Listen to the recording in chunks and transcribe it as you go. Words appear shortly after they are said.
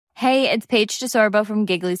Hey, it's Paige DeSorbo from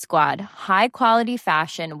Giggly Squad. High quality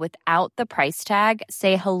fashion without the price tag.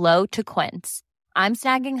 Say hello to Quince. I'm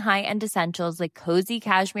snagging high-end essentials like cozy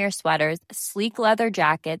cashmere sweaters, sleek leather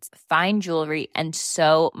jackets, fine jewelry, and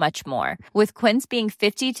so much more. With Quince being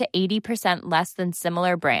 50 to 80% less than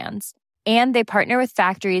similar brands. And they partner with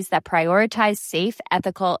factories that prioritize safe,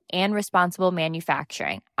 ethical, and responsible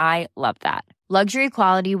manufacturing. I love that. Luxury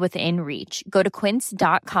quality within reach. Go to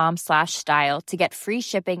quince.com/style to get free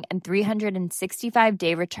shipping and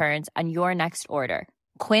 365-day returns on your next order.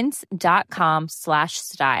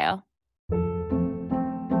 Quince.com/style.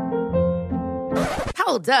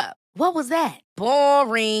 Hold up. What was that?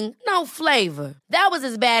 Boring. No flavor. That was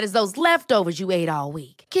as bad as those leftovers you ate all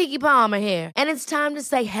week. Keke Palmer here. And it's time to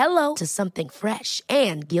say hello to something fresh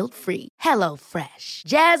and guilt-free. Hello Fresh.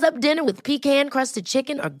 Jazz up dinner with pecan-crusted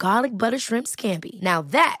chicken or garlic butter shrimp scampi. Now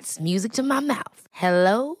that's music to my mouth.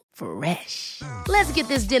 Hello Fresh. Let's get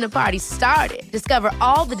this dinner party started. Discover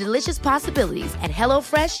all the delicious possibilities at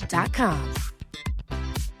hellofresh.com.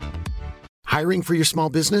 Hiring for your small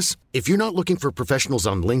business? If you're not looking for professionals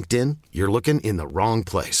on LinkedIn, you're looking in the wrong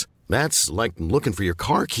place. That's like looking for your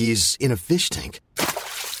car keys in a fish tank.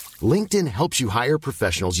 LinkedIn helps you hire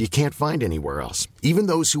professionals you can't find anywhere else, even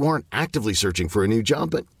those who aren't actively searching for a new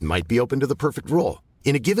job but might be open to the perfect role.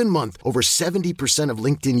 In a given month, over 70% of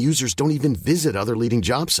LinkedIn users don't even visit other leading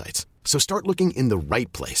job sites. So start looking in the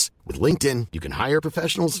right place. With LinkedIn, you can hire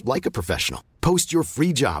professionals like a professional. Post your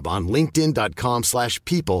free job on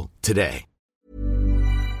linkedin.com/people today.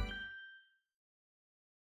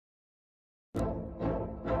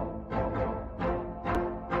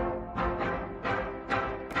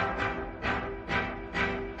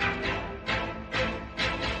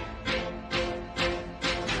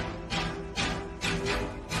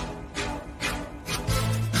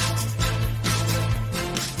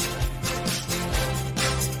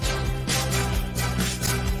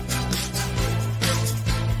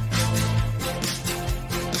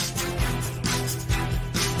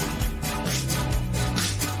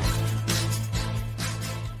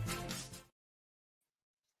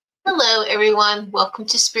 Hello, everyone. Welcome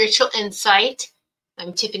to Spiritual Insight.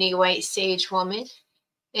 I'm Tiffany White, Sage Woman,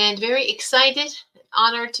 and very excited and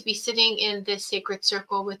honored to be sitting in this sacred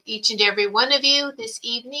circle with each and every one of you this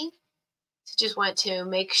evening. So just want to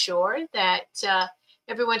make sure that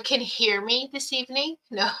everyone can hear me this evening.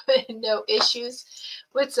 No, no issues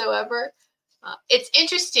whatsoever. It's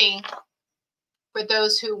interesting for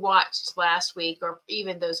those who watched last week, or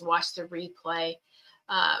even those who watched the replay.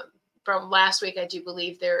 From last week, I do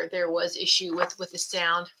believe there was issue with the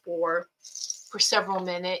sound for several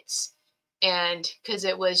minutes, and because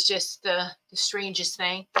it was just the strangest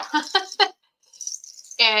thing.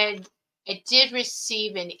 And I did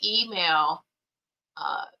receive an email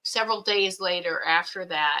several days later after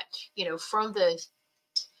that, from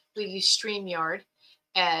we use StreamYard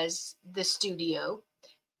as the studio,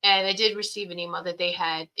 and I did receive an email that they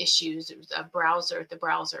had issues. It was the browser.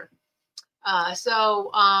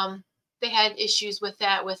 So they had issues with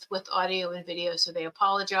that, with audio and video, so they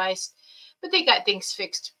apologized. But they got things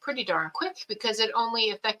fixed pretty darn quick because it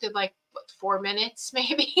only affected 4 minutes,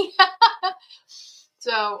 maybe.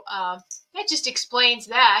 So that just explains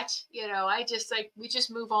that. We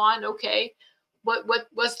just move on. Okay, what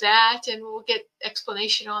was that? And we'll get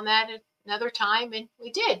explanation on that at another time, and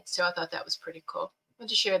we did. So I thought that was pretty cool. I wanted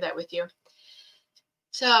to share that with you.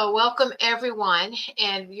 So welcome everyone,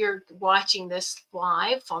 and you're watching this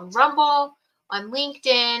live on Rumble, on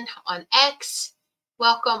LinkedIn, on X.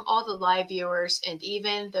 Welcome all the live viewers and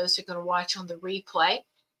even those who are going to watch on the replay.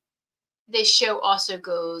 This show also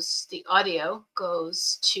the audio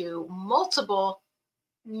goes to multiple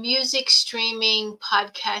music streaming,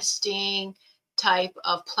 podcasting type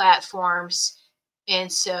of platforms.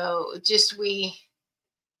 And so just we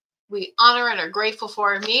honor and are grateful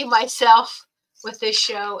for myself, with this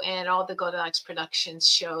show and all the Goldilocks Productions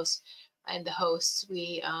shows and the hosts.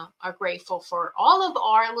 We are grateful for all of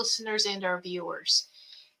our listeners and our viewers.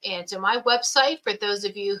 And so my website, for those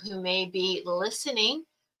of you who may be listening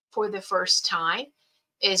for the first time,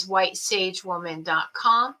 is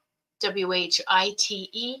whitesagewoman.com,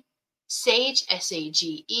 WHITE, Sage,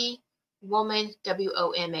 SAGE, woman,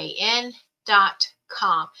 WOMAN.com.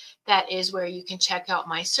 That is where you can check out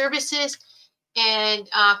my services and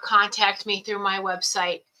contact me through my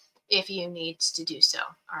website if you need to do so.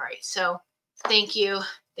 All right. So thank you.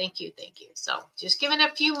 So just giving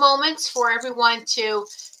a few moments for everyone to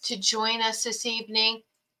join us this evening.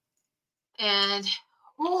 And,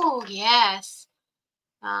 oh, yes.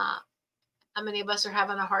 How many of us are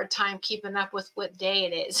having a hard time keeping up with what day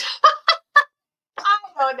it is? I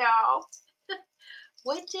don't know.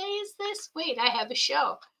 what day is this? Wait, I have a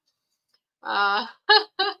show. Uh,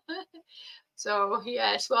 so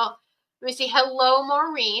yes, well, let me see. Hello,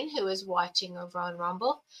 Maureen, who is watching over on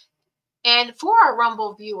Rumble. And for our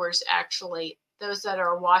Rumble viewers, actually, those that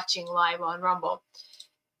are watching live on Rumble,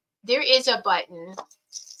 there is a button,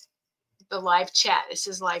 the live chat. This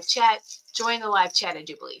is live chat. Join the live chat, I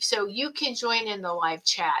do believe. So you can join in the live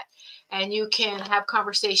chat and you can have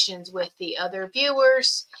conversations with the other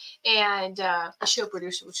viewers and the show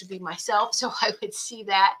producer, which would be myself. So I would see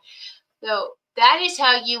that. So that is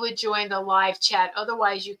how you would join the live chat.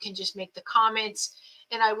 Otherwise, you can just make the comments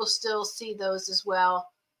and I will still see those as well,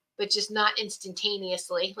 but just not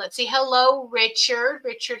instantaneously. Let's see. Hello, Richard.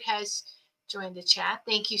 Richard has joined the chat.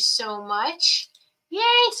 Thank you so much. Yay.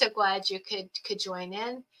 So glad you could join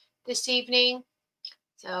in this evening.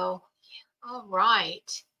 So, all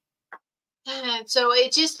right. And so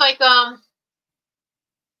it just like the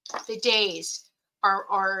days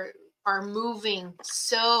are moving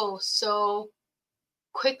so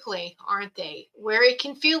quickly, aren't they? Where it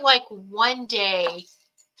can feel like one day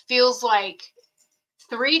feels like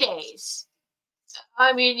 3 days.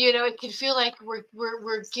 I mean, it can feel like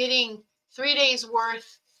we're getting 3 days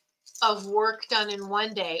worth of work done in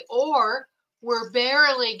one day, or we're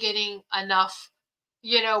barely getting enough,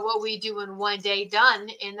 what we do in one day done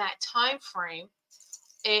in that time frame.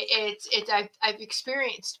 I've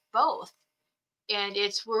experienced both, and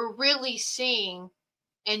we're really seeing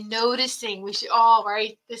and noticing. We should all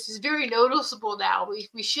right. This is very noticeable now.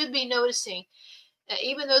 We should be noticing,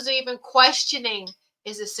 even those are even questioning,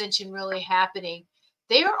 is ascension really happening?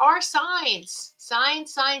 There are signs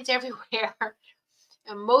everywhere,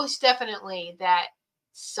 and most definitely that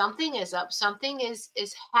something is up, something is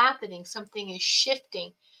happening, something is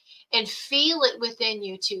shifting, and feel it within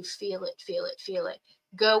you too. Feel it.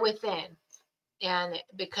 Go within, and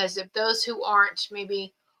because if those who aren't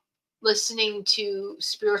maybe listening to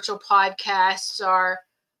spiritual podcasts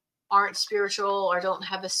aren't spiritual or don't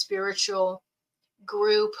have a spiritual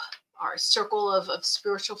group or circle of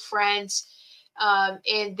spiritual friends,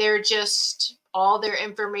 and they're just all their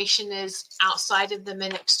information is outside of them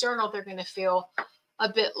and external, they're going to feel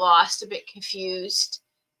a bit lost, a bit confused,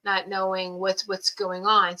 not knowing what's going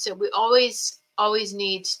on. So we always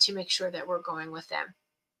need to make sure that we're going with them.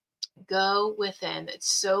 Go within. It's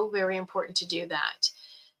so very important to do that.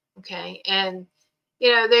 Okay. And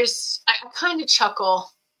I kind of chuckle,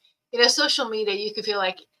 social media, you could feel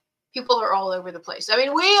like people are all over the place. I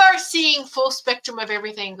mean, we are seeing full spectrum of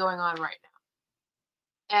everything going on right now.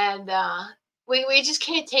 And we just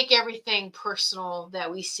can't take everything personal that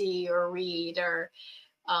we see or read, or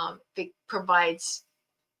it provides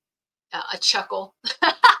a chuckle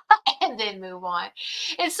and then move on.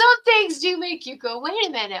 And some things do make you go, wait a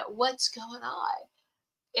minute, what's going on?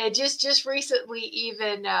 And just recently,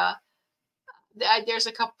 even there's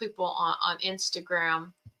a couple people on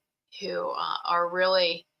Instagram who are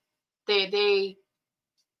really, they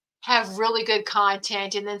have really good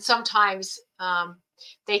content, and then sometimes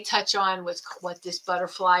they touch on what this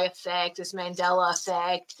butterfly effect, this Mandela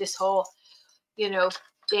effect, this whole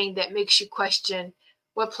thing that makes you question,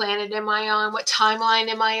 what planet am I on, what timeline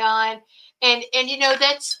am I on, and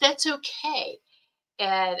that's okay.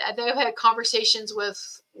 And I've had conversations with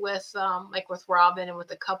like with Robin and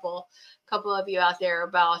with a couple of you out there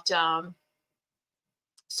about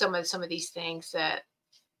some of these things that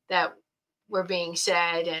were being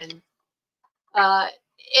said, and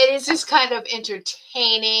it is just kind of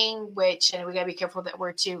entertaining, and we got to be careful that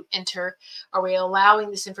are we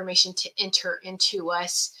allowing this information to enter into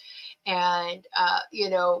us, and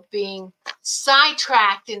being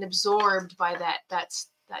sidetracked and absorbed by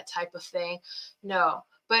that type of thing. No,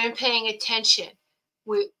 but in paying attention,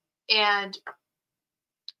 and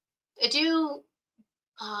I do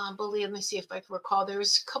believe, let me see if I can recall, there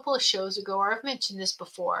was a couple of shows ago, or I've mentioned this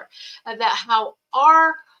before, about how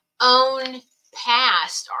our own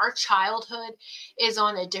past, our childhood, is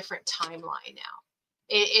on a different timeline now.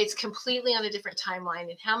 It's completely on a different timeline.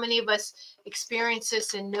 And how many of us experience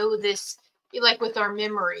this and know this, like with our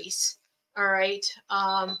memories, all right?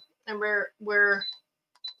 And we're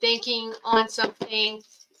thinking on something,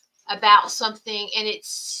 about something, and it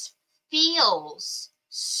feels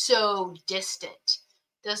so distant,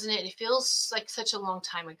 doesn't it? It feels like such a long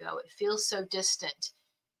time ago. It feels so distant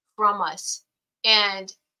from us.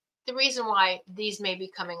 And the reason why these may be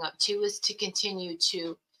coming up too is to continue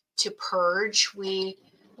to purge. We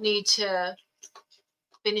need to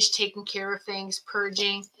finish taking care of things,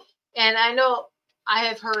 purging. And I know I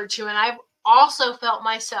have heard too, and I've also felt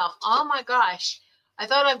myself, oh my gosh, I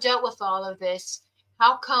thought I've dealt with all of this.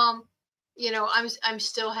 How come, I'm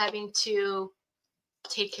still having to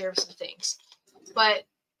take care of some things. But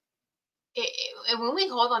and when we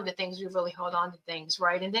hold on to things, we really hold on to things,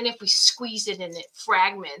 right? And then if we squeeze it and it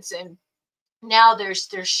fragments, and now there's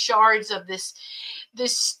shards of this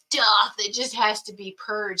stuff that just has to be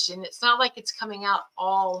purged, and it's not like it's coming out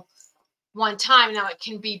all one time. Now it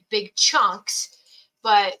can be big chunks,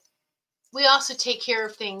 but we also take care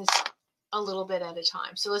of things a little bit at a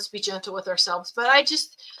time. So let's be gentle with ourselves. But I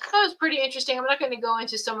just thought it was pretty interesting. I'm not going to go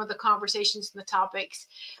into some of the conversations and the topics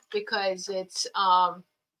because it's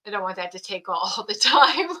I don't want that to take all the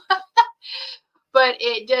time. But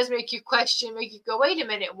it does make you question, make you go, wait a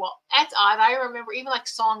minute, well, that's odd. I remember even like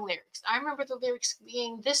song lyrics. I remember the lyrics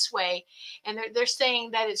being this way, and they're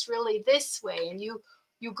saying that it's really this way. And you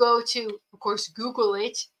go to, of course, Google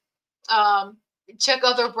it, check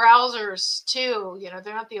other browsers too.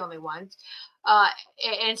 They're not the only ones,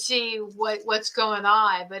 and see what's going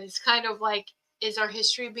on. But it's kind of like, is our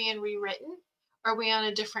history being rewritten? Are we on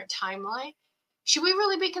a different timeline? Should we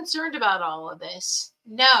really be concerned about all of this?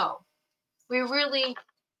 No. We really,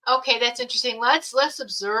 okay, that's interesting. Let's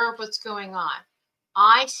observe what's going on.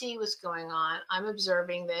 I see what's going on. I'm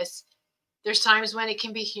observing this. There's times when it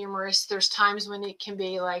can be humorous. There's times when it can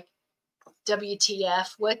be like,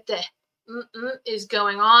 WTF, what the is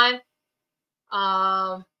going on?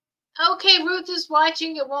 Okay, Ruth is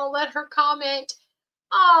watching. It won't let her comment.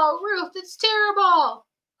 Oh, Ruth, it's terrible.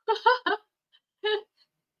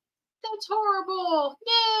 That's horrible.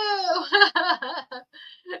 No.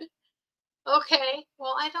 Okay,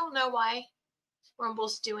 well, I don't know why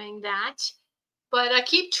Rumble's doing that, but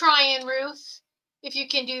keep trying, Ruth, if you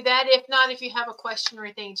can do that. If not, if you have a question or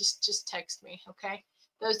anything, just text me, okay?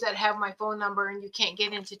 Those that have my phone number and you can't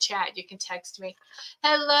get into chat, you can text me.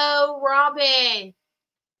 Hello, Robin.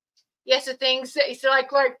 Yes, the things that so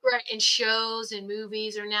like right in shows and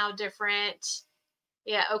movies are now different.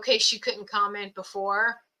 Yeah, okay, she couldn't comment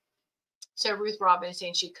before. So Ruth Robin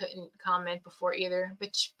saying she couldn't comment before either,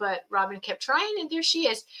 but Robin kept trying, and there she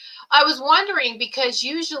is. I was wondering because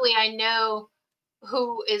usually I know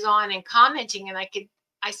who is on and commenting, and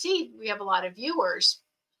I see we have a lot of viewers,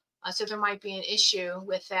 so there might be an issue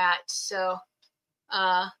with that. So,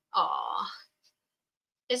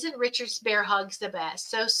 isn't Richard's bear hugs the best?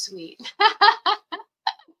 So sweet.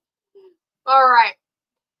 All right.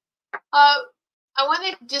 I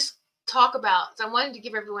want to just talk about. So I wanted to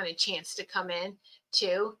give everyone a chance to come in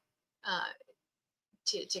to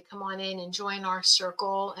come on in and join our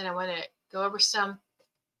circle, and I want to go over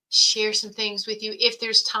share some things with you. If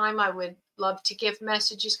there's time, I would love to give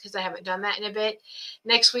messages because I haven't done that in a bit.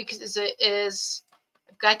 Next week is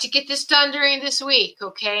I've got to get this done during this week,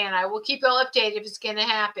 okay? And I will keep you all updated if it's going to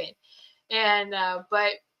happen. And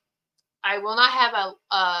but I will not have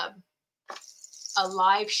a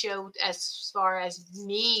live show as far as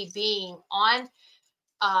me being on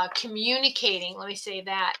communicating, let me say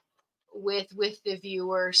that, with the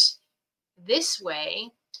viewers this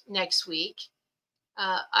way next week.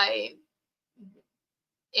 I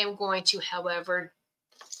am going to, however,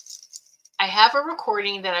 I have a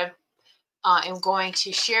recording that I am going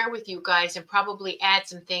to share with you guys and probably add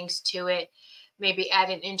some things to it. Maybe add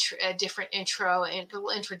a different intro and a little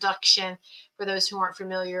introduction for those who aren't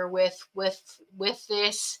familiar with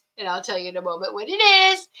this. And I'll tell you in a moment what it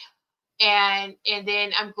is. And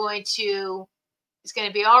then it's going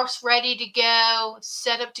to be all ready to go,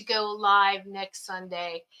 set up to go live next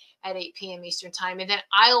Sunday at 8 p.m. Eastern time. And then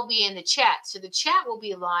I'll be in the chat. So the chat will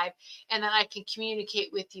be live, and then I can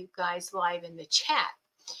communicate with you guys live in the chat.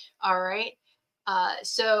 All right.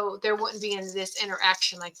 So there wouldn't be this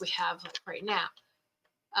interaction like we have right now,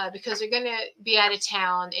 because they're going to be out of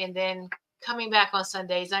town, and then coming back on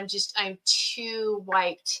Sundays, I'm too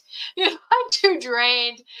wiped. I'm too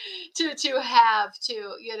drained to have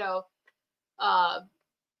to,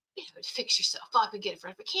 fix yourself up and get in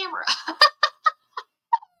front of a camera.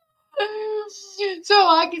 So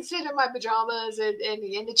I can sit in my pajamas and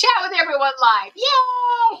in the chat with everyone live.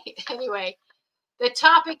 Yay! Anyway, the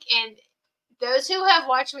topic, and those who have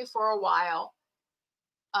watched me for a while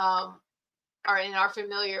are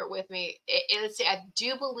familiar with me. Let's see, I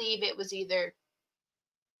do believe it was either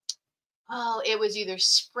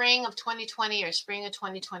spring of 2020 or spring of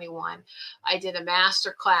 2021. I did a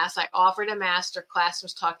master class. I offered a master class,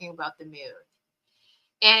 was talking about the moon.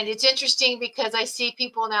 And it's interesting because I see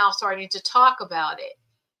people now starting to talk about it.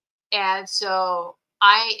 And so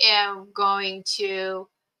I am going to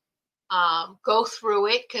go through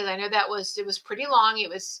it because I know it was pretty long.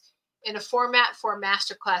 It was in a format for a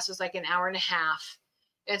master class. It was like an hour and a half.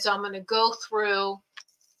 And so I'm going to go through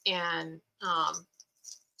and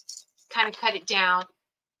kind of cut it down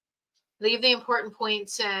leave the important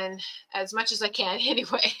points in as much as I can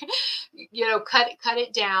anyway. Cut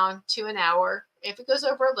it down to an hour. If it goes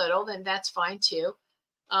over a little, then that's fine too.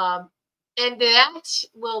 And that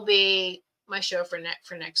will be my show for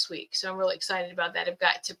next week. So I'm really excited about that. I've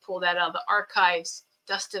got to pull that out of the archives,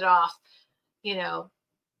 dust it off,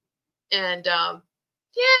 and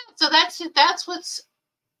so that's what's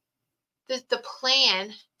the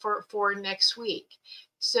plan for next week.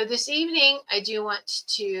 So this evening, I do want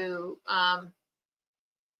to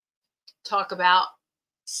talk about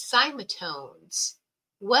cymatones.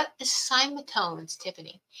 What is cymatones,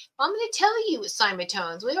 Tiffany? Well, I'm going to tell you what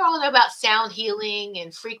cymatones. We all know about sound healing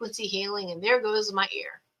and frequency healing, and there goes my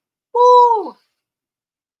ear. Woo!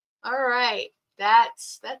 All right.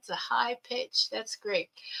 That's a high pitch. That's great.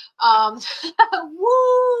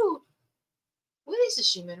 Woo! What is the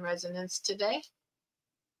Schumann resonance today?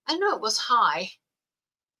 I know it was high.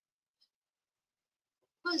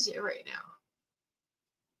 What is it right now?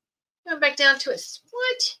 Going back down to it.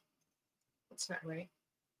 What? That's not right.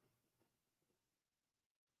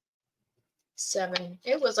 7.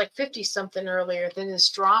 It was like 50 something earlier. Then it's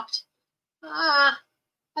dropped. I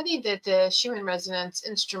think that the Schumann resonance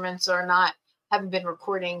instruments haven't been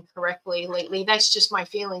recording correctly lately. That's just my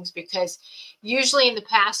feelings, because usually in the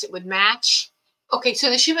past it would match. Okay, so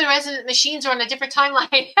the Schumann resonant machines are on a different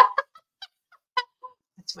timeline.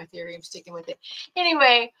 That's my theory. I'm sticking with it.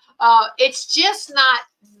 Anyway, it's just not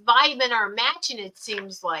vibing or matching, it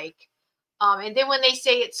seems like. And then when they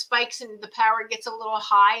say it spikes and the power gets a little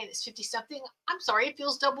high and it's 50 something, I'm sorry, it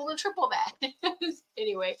feels double and triple that.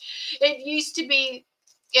 Anyway, it used to be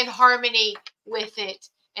in harmony with it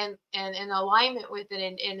and in alignment with it,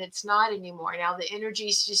 and it's not anymore. Now the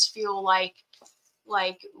energies just feel like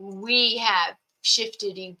we have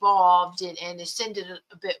shifted, evolved, and ascended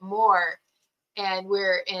a bit more, and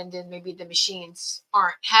then maybe the machines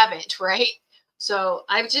haven't, right? So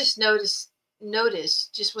I've just noticed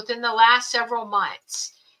just within the last several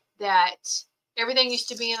months that everything used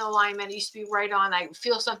to be in alignment. It used to be right on. I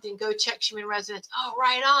feel something, go check Schumann resonance. Oh,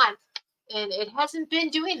 right on. And it hasn't been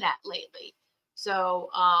doing that lately. So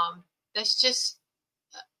that's just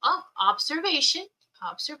observation.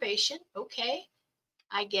 Okay,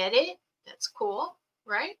 I get it. That's cool,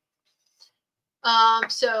 right?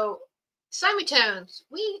 So cymatones,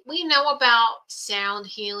 we know about sound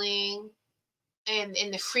healing and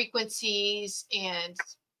the frequencies, and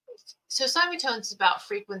so cymatones is about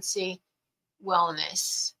frequency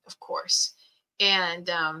wellness, of course. And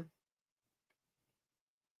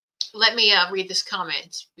let me read this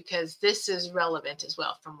comment, because this is relevant as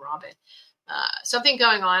well, from Robin. Something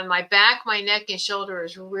going on. My back, my neck, and shoulder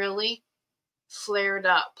is really flared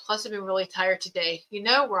up. Plus, I've been really tired today.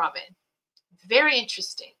 Robin, very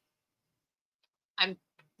interesting. I've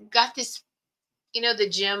got this, the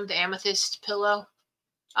gym, the amethyst pillow.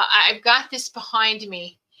 I've got this behind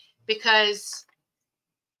me because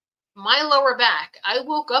my lower back, I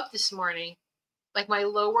woke up this morning, like my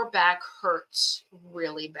lower back hurts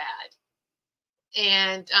really bad.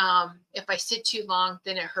 And if I sit too long,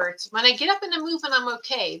 then it hurts. When I get up and I move, and I'm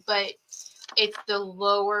okay, but it's the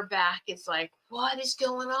lower back. It's like, what is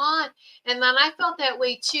going on? And then I felt that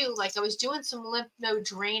way too. Like I was doing some lymph node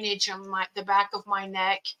drainage on the back of my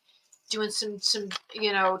neck, doing some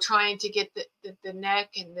trying to get the neck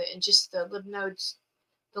and just the lymph nodes,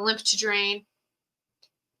 the lymph to drain.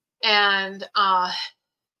 And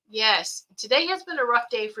yes, today has been a rough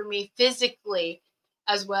day for me physically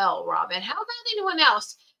as well, Robin. How about anyone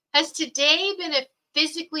else? Has today been a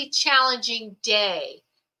physically challenging day?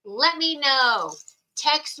 Let me know.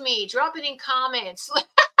 Text me, drop it in comments.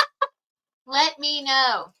 Let me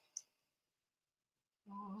know.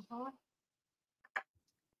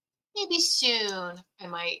 Maybe soon I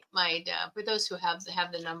might for those who have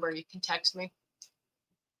the number, you can text me.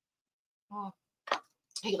 Oh,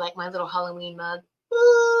 you like my little Halloween mug?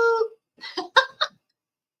 Woo!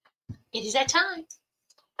 It is that time.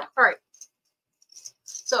 All right.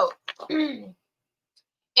 So, and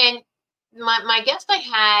my guest I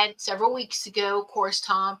had several weeks ago, of course,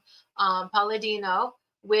 Tom Palladino,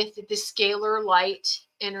 with the scalar light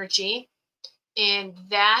energy. And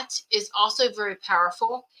that is also very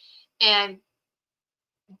powerful. And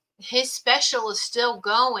his special is still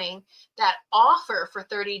going, that offer for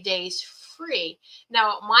 30 days free.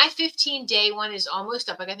 Now, my 15-day one is almost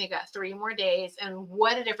up. I think I got 3 more days. And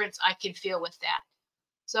what a difference I can feel with that.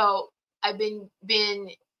 So I've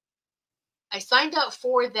I signed up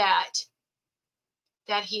for that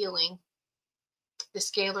healing, the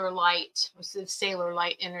scalar light, the scalar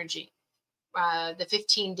light energy, the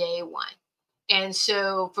 15-day one. And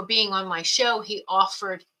so for being on my show, he's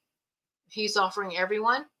offering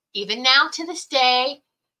everyone even now to this day,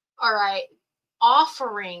 all right,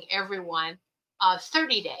 offering everyone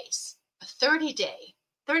 30 days, a 30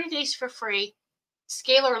 days for free,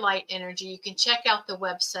 Scalar Light Energy. You can check out the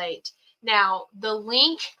website. Now, the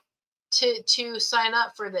link to sign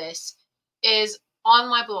up for this is on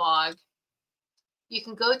my blog. You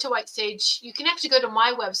can go to White Sage. You can actually go to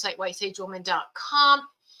my website, whitesagewoman.com,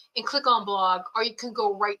 and click on blog, or you can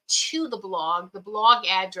go right to the blog. The blog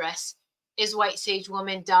address is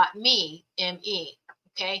whitesagewoman.me, M-E,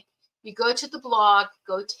 okay? You go to the blog,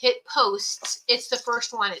 go to hit posts. It's the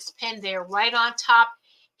first one. It's pinned there right on top.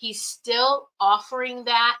 He's still offering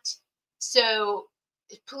that. So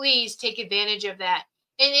please take advantage of that.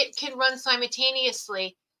 And it can run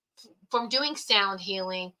simultaneously from doing sound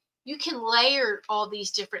healing. You can layer all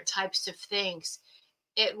these different types of things.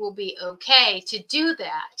 It will be okay to do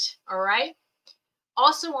that. All right.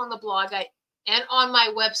 Also on the blog and on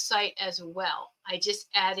my website as well, I just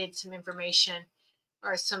added some information,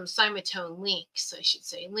 or some Simatone links, I should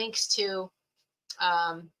say, links to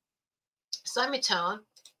Simatone,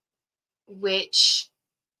 which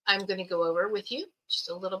I'm going to go over with you just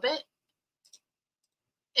a little bit.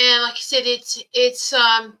 And like I said, it's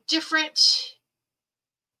different.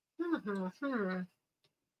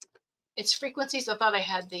 It's frequencies. I thought I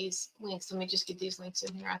had these links. Let me just get these links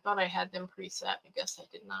in here. I thought I had them preset. I guess I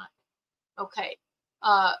did not. Okay.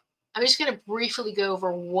 I'm just going to briefly go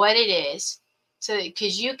over what it is, so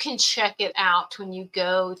because you can check it out when you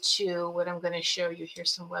go to what I'm going to show you here,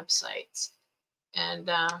 some websites. And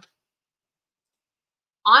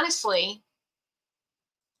honestly,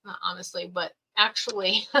 not honestly, but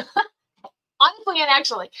actually, honestly and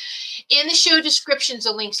actually, in the show descriptions,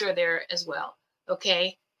 the links are there as well.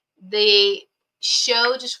 Okay. The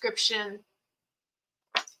show description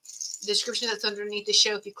that's underneath the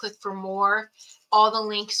show, if you click for more, all the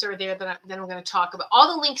links are there that I'm going to talk about.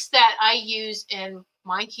 All the links that I use in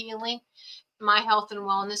my healing, my health and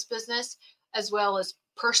wellness business, as well as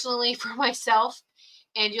personally for myself.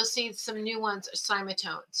 And you'll see some new ones,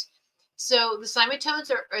 Simatones. So the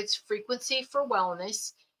Simatones it's frequency for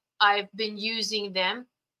wellness. I've been using them.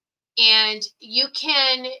 And you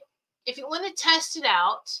can, if you want to test it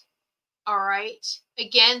out, all right,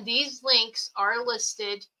 again, these links are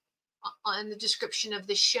listed on the description of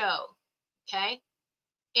the show. Okay.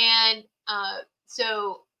 And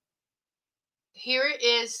so here it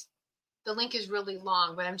is. The link is really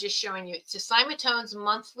long, but I'm just showing you. It's a Simatone's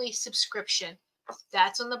monthly subscription.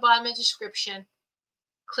 That's on the bottom of the description.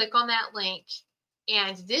 Click on that link.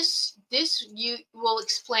 And this you will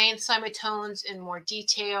explain Simatones in more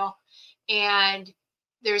detail. And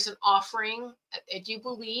there's an offering. I do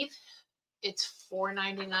believe it's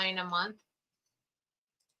 $4.99 a month.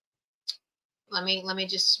 Let me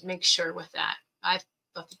just make sure with that. I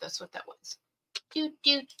thought that's what that was.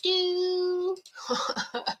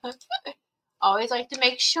 Always like to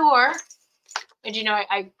make sure. And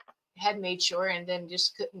I had made sure and then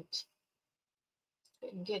just couldn't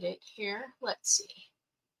get it here. Let's see.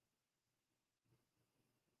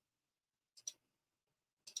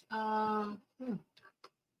 Oh,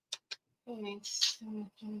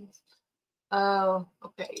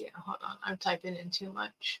 okay. Yeah, hold on. I'm typing in too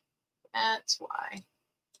much. That's why.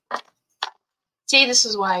 See, this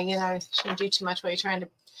is why, shouldn't do too much while you're trying to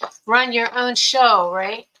run your own show,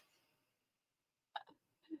 right?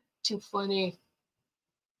 Too funny.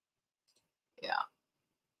 Yeah.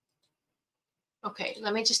 Okay,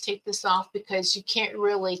 let me just take this off because you can't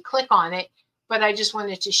really click on it, but I just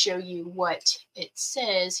wanted to show you what it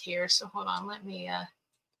says here. So hold on, let me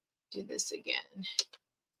do this again.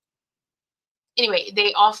 Anyway,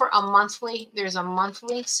 they offer there's a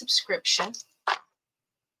monthly subscription.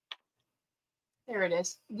 There it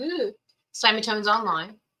is. Simatones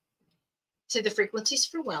Online to the frequencies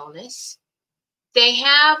for wellness. They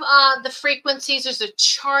have the frequencies. There's a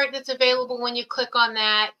chart that's available when you click on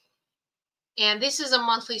that. And this is a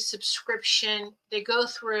monthly subscription. They go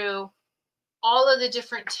through all of the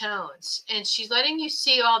different tones. And she's letting you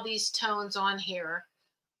see all these tones on here.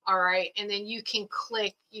 All right. And then you can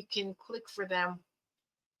click for them.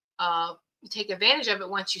 Take advantage of it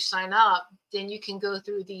once you sign up. Then you can go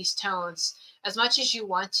through these tones as much as you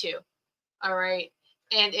want to. All right.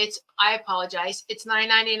 And I apologize, it's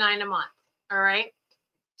 $9.99 a month. All right.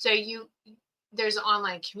 So there's an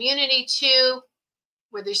online community too,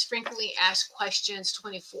 where there's frequently asked questions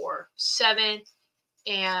 24/7.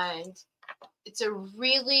 And it's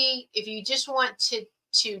if you just want to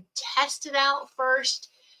test it out first,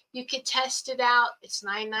 you can test it out. It's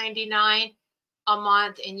 $9.99 a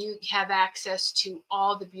month, and you have access to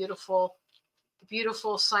all the beautiful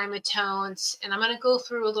Simatones. And I'm going to go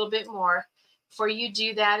through a little bit more. before you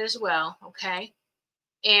do that as well, okay?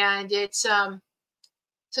 And it's so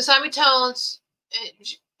simultones,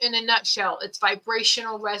 in a nutshell, it's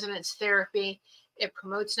vibrational resonance therapy. It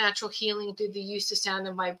promotes natural healing through the use of sound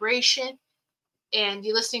and vibration. And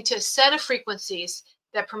you're listening to a set of frequencies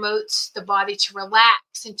that promotes the body to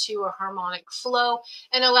relax into a harmonic flow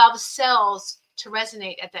and allow the cells to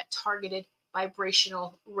resonate at that targeted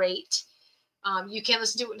vibrational rate. You can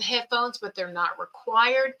listen to it with headphones, but they're not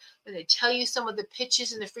required. When they tell you some of the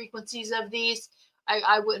pitches and the frequencies of these,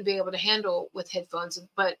 I wouldn't be able to handle with headphones,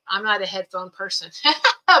 but I'm not a headphone person,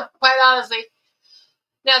 quite honestly.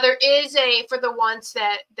 Now, there is for the ones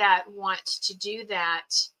that want to do that,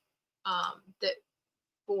 that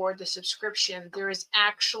for the subscription, there is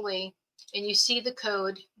actually, and you see the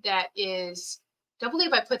code that is, don't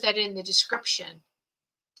believe I put that in the description.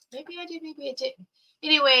 Maybe I did, maybe I didn't.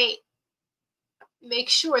 Anyway, make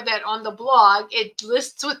sure that on the blog, it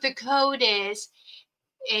lists what the code is,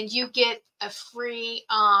 and you get a free,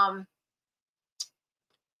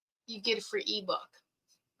 ebook.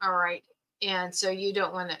 All right. And so you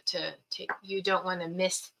don't want to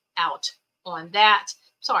miss out on that.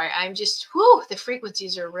 Sorry, I'm just, the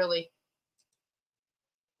frequencies are really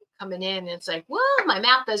coming in. And it's like, whoa, my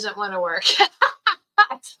mouth doesn't want to work.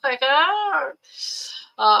 It's like,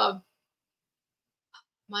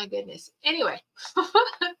 my goodness. Anyway,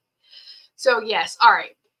 so yes, all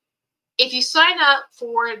right. If you sign up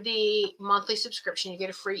for the monthly subscription, you get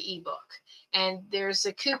a free ebook, and there's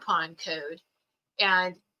a coupon code,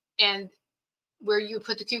 and where you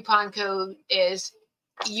put the coupon code is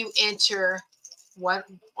you enter what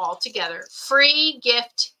altogether free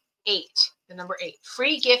gift 8, the number 8,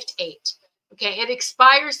 free gift 8. Okay, it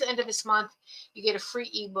expires the end of this month. You get a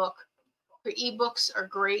free ebook. Free ebooks are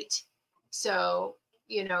great, so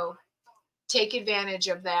take advantage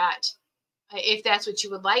of that if that's what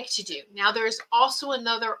you would like to do. Now, there's also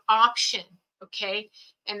another option, okay,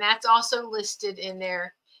 and that's also listed in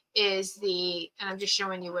there, is and I'm just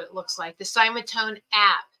showing you what it looks like, the Simatone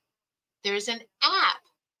app. There's an app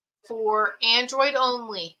for Android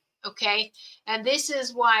only, okay, and this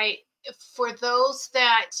is why, for those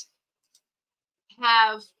that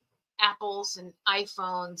have Apples and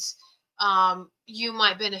iPhones, you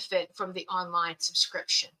might benefit from the online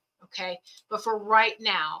subscription, okay, but for right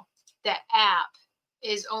now, the app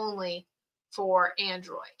is only for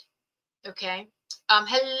Android, okay.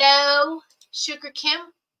 Hello, Sugar Kim.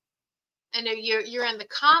 I know you're in the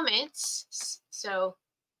comments, so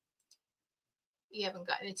you haven't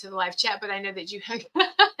gotten into the live chat, but I know that you have.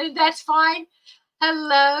 That's fine.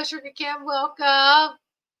 Hello, Sugar Kim. Welcome.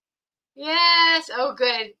 Yes. Oh,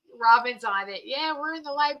 good. Robin's on it. Yeah, we're in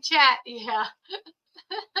the live chat. Yeah.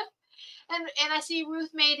 and I see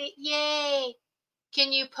Ruth made it. Yay.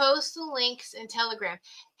 Can you post the links in Telegram?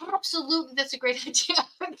 Absolutely. That's a great idea.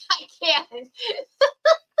 I can.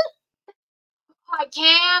 I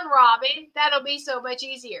can, Robin. That'll be so much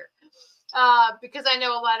easier. Because I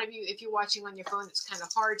know a lot of you, if you're watching on your phone, it's kind of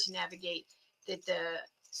hard to navigate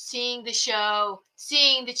seeing the show,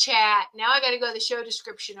 seeing the chat. Now I got to go to the show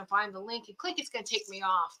description and find the link and click. It's going to take me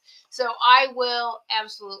off. So I will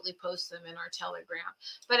absolutely post them in our Telegram.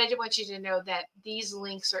 But I did want you to know that these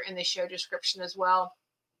links are in the show description as well.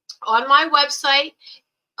 On my website,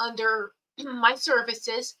 under my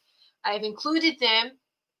services, I've included them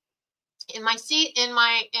in my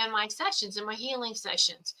sessions, in my healing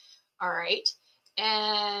sessions. All right.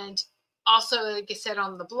 And also, like I said,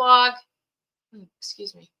 on the blog,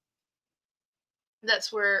 excuse me,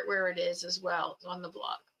 that's where it is as well, on the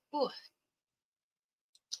blog. Ooh.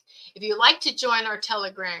 If you'd like to join our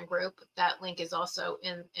Telegram group, that link is also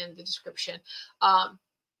in the description.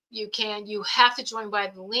 You have to join by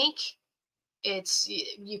the link.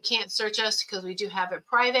 You can't search us because we do have it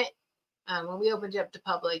private. When we opened it up to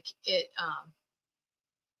public, it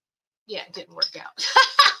didn't work out.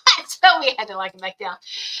 So we had to lock it back down.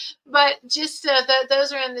 But just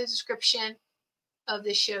those are in the description of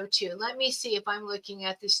the show too. Let me see if I'm looking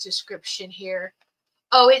at this description here.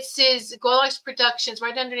 Oh, it says Goldilocks Productions.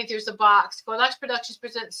 Right underneath there's a box. Goldilocks Productions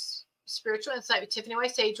presents Spiritual Insight with Tiffany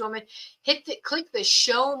White Sage Woman. Click the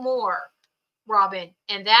show more, Robin.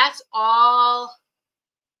 And that's all.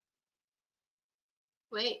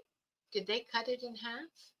 Wait, did they cut it in half?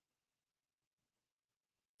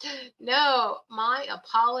 No, my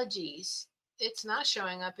apologies. It's not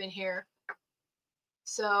showing up in here.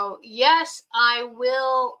 So yes, I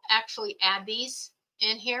will actually add these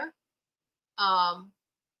in here.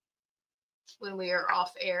 When we are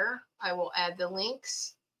off air, I will add the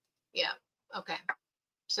links. Yeah. Okay.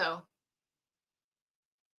 So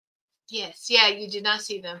yes, yeah, you did not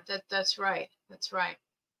see them. That's right. That's right.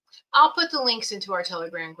 I'll put the links into our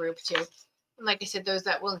Telegram group too. And like I said, those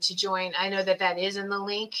that want to join, I know that is in the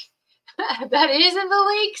link. That is in the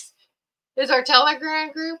links. Is our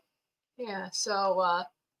Telegram group. Yeah. So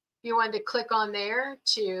you wanted to click on there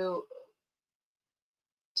to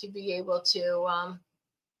be able to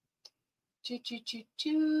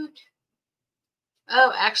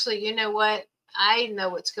Oh, actually, you know what? I know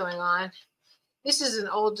what's going on. This is an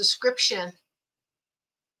old description.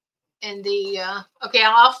 And okay,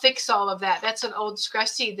 I'll fix all of that. That's an old description. I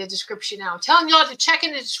see the description now. I'm telling y'all to check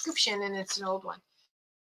in the description, and it's an old one.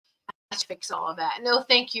 Let's fix all of that. No,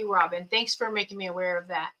 thank you, Robin. Thanks for making me aware of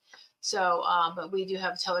that. So, but we do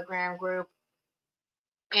have a Telegram group.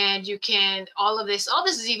 And you can, all this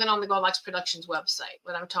is even on the Goldilocks Productions website.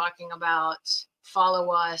 What I'm talking about, follow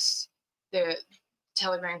us. The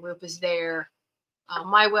Telegram group is there.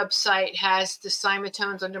 My website has the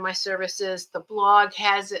Simatones under my services. The blog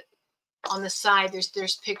has it on the side.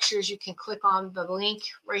 There's pictures. You can click on the link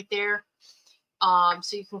right there.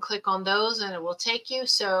 So you can click on those and it will take you.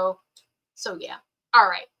 So yeah. All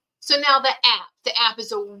right. So now the app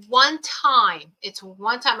is a one-time. It's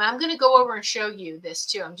one time. I'm going to go over and show you this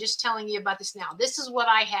too. I'm just telling you about this now. This is what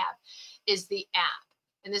I have is the app.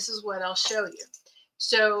 And this is what I'll show you.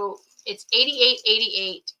 So it's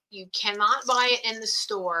 $88.88. You cannot buy it in the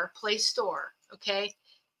store, Play Store. Okay.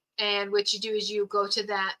 And what you do is you go to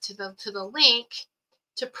the link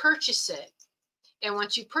to purchase it. And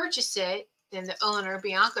once you purchase it, then the owner,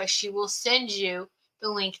 Bianca, she will send you the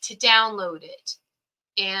link to download it.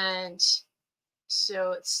 And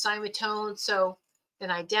so it's Simatone. So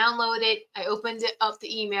then I download it. I opened it up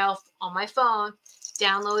the email on my phone,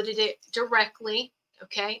 downloaded it directly,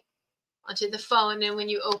 okay, onto the phone. And when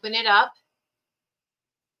you open it up,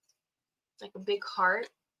 it's like a big heart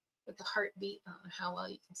with the heartbeat. I don't know how well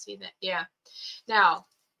you can see that. Yeah. Now,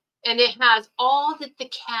 and it has all the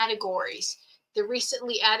categories. The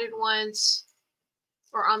recently added ones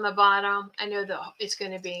are on the bottom. I know that it's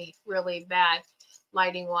going to be really bad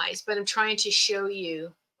lighting wise, but I'm trying to show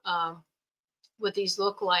you what these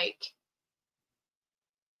look like.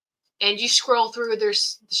 And you scroll through,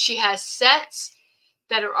 she has sets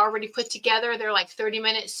that are already put together. They're like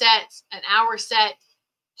 30-minute sets, an hour set,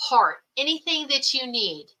 heart, anything that you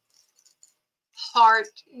need. Heart,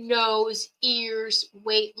 nose, ears,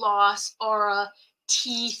 weight loss, aura,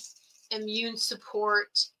 teeth, immune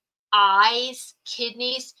support, eyes,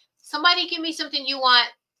 kidneys. Somebody give me something you want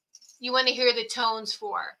to hear the tones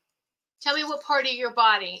for. Tell me what part of your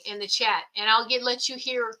body in the chat, and I'll let you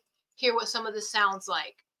hear what some of this sounds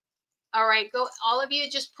like. All right, go. All of you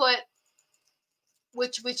just put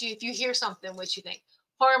which you, if you hear something, what you think.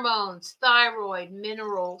 Hormones, thyroid,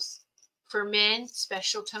 minerals for men,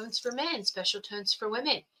 special tones for men, special tones for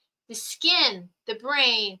women. The skin, the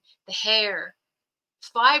brain, the hair,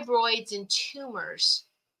 fibroids and tumors,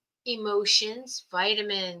 emotions,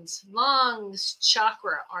 vitamins, lungs,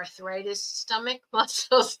 chakra, arthritis, stomach,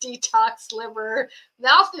 muscles, detox, liver,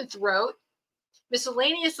 mouth and throat,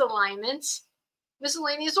 miscellaneous alignments,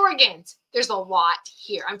 miscellaneous organs. There's a lot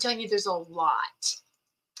here. I'm telling you, there's a lot.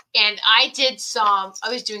 And I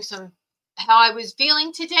was doing some, how I was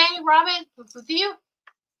feeling today, Robin, with you.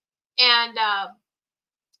 And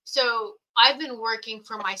so I've been working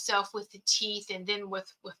for myself with the teeth, and then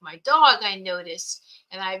with my dog, I noticed,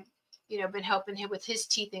 and I've, been helping him with his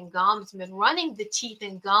teeth and gums, been running the teeth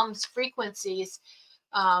and gums frequencies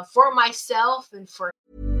for myself and for.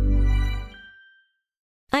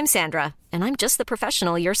 I'm Sandra, and I'm just the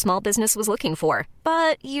professional your small business was looking for.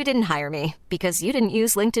 But you didn't hire me because you didn't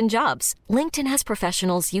use LinkedIn Jobs. LinkedIn has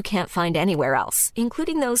professionals you can't find anywhere else,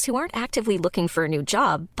 including those who aren't actively looking for a new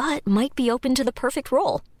job, but might be open to the perfect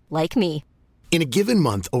role, like me. In a given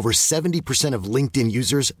month, over 70% of LinkedIn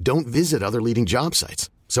users don't visit other leading job sites.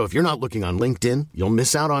 So if you're not looking on LinkedIn, you'll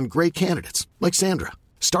miss out on great candidates like Sandra.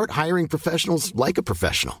 Start hiring professionals like a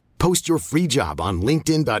professional. Post your free job on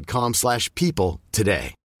linkedin.com/people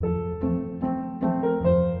today.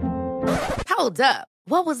 Hold up.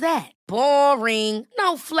 What was that? Boring.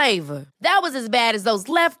 No flavor. That was as bad as those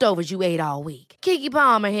leftovers you ate all week. Keke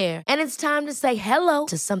Palmer here. And it's time to say hello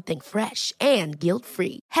to something fresh and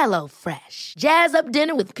guilt-free. Hello Fresh. Jazz up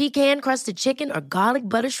dinner with pecan-crusted chicken or garlic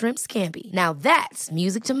butter shrimp scampi. Now that's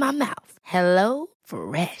music to my mouth. Hello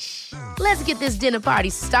Fresh. Let's get this dinner party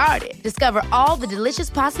started. Discover all the delicious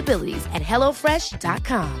possibilities at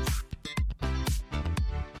hellofresh.com.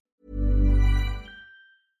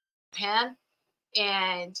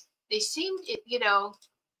 And they seem, you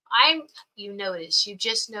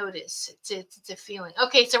just notice it's a feeling.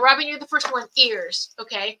 Okay, so Robin, you're the first one. Ears.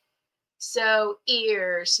 Okay, so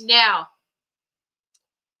ears. Now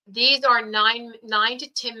These are 9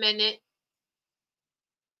 to 10 minute.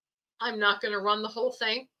 I'm not going to run the whole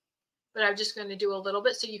thing, but I'm just going to do a little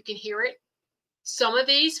bit so you can hear it. Some of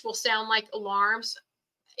these will sound like alarms.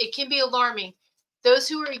 It can be alarming. Those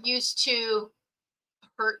who are used to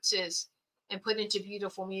hertzes and put into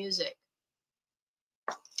beautiful music.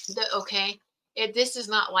 This is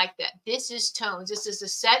not like that. This is tones. This is a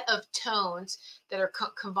set of tones that are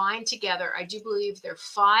combined together. I do believe there are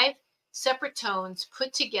 5 separate tones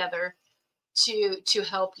put together to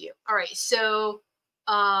help you. All right, so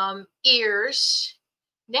ears.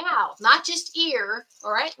 Now, not just ear,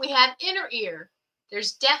 all right? We have inner ear.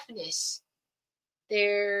 There's deafness.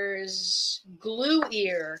 There's glue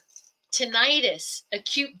ear, tinnitus,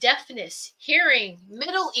 acute deafness, hearing,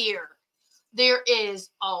 middle ear. There is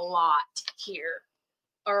a lot here.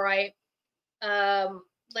 All right.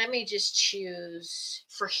 Let me just choose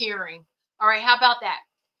for hearing. All right. How about that?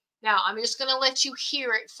 Now, I'm just going to let you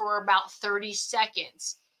hear it for about 30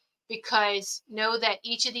 seconds because know that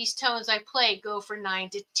each of these tones I play go for 9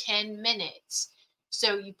 to 10 minutes.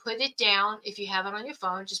 So you put it down. If you have it on your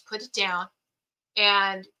phone, just put it down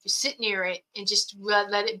and sit near it and just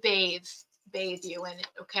let it bathe you in it.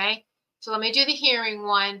 Okay. So let me do the hearing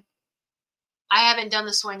one. I haven't done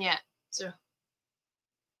this one yet. So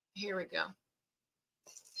here we go.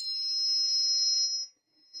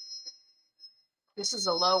 This is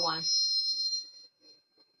a low one.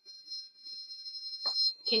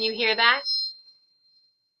 Can you hear that?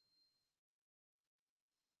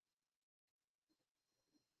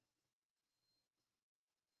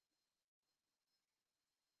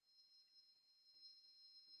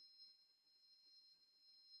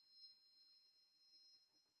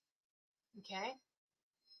 Okay.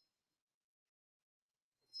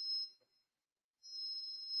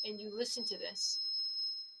 And you listen to this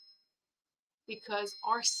because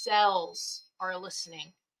our cells are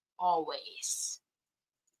listening always.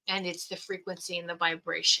 And it's the frequency and the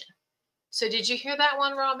vibration. So did you hear that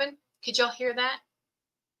one, Robin? Could y'all hear that?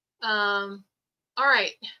 All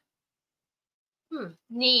right.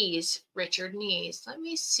 Knees, Richard, knees. Let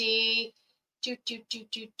me see.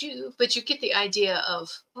 But you get the idea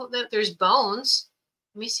of, there's bones.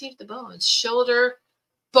 Let me see if the bones. Shoulder,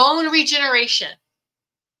 bone regeneration,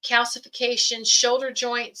 calcification, shoulder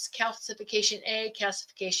joints, calcification A,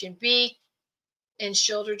 calcification B, and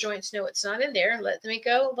shoulder joints. No, it's not in there. Let me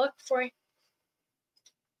go look for you.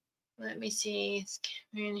 Let me see. It's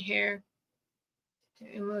in here.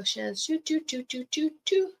 Emotions.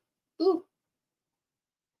 Ooh.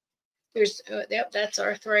 There's, yep, that's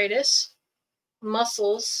arthritis.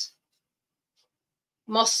 Muscles.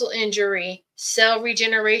 Muscle injury. Cell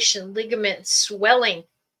regeneration. Ligaments. Swelling.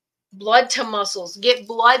 Blood to muscles. Get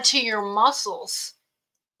blood to your muscles.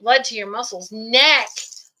 Blood to your muscles. Neck.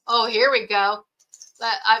 Oh, here we go.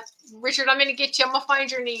 Richard, I'm going to get you. I'm going to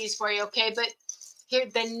find your knees for you, okay? But here,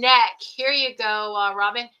 the neck. Here you go,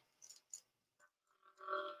 Robin.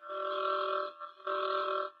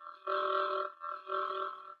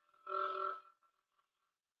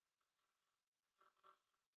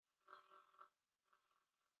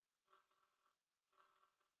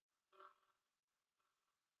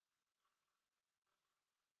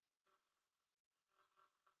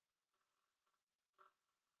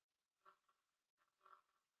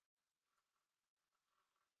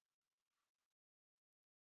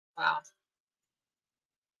 Wow.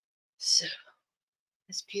 So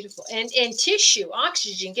that's beautiful. And tissue,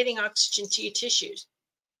 oxygen, getting oxygen to your tissues.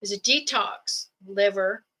 There's a detox,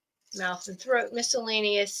 liver, mouth and throat,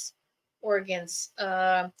 miscellaneous organs,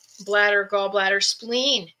 bladder, gallbladder,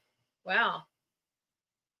 spleen. Wow.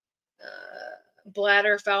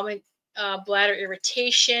 Bladder, bladder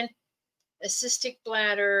irritation, a cystic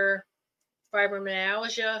bladder,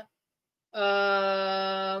 fibromyalgia,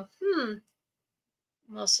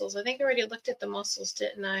 muscles. I think I already looked at the muscles,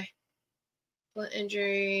 didn't I? Blunt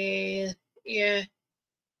injury. Yeah.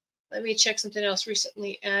 Let me check something else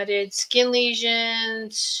recently added. Skin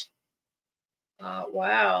lesions.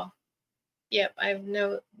 Wow. Yep, I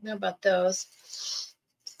know about those.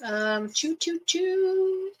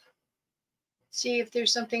 See if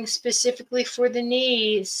there's something specifically for the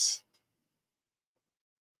knees.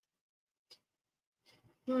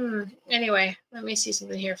 Anyway, let me see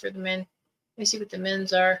something here for the men. Let me see what the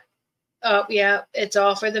men's are. Oh, yeah, it's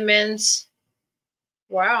all for the men's.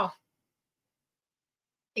 Wow.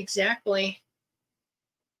 Exactly.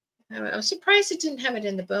 I'm surprised it didn't have it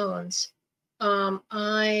in the bones.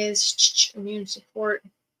 Eyes, immune support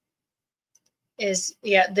is,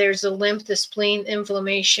 yeah, there's a lymph, the spleen,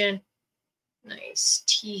 inflammation. Nice.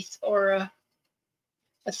 Teeth, aura.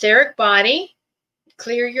 Etheric body,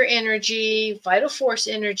 clear your energy, vital force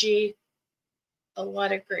energy, a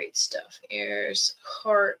lot of great stuff. Ears,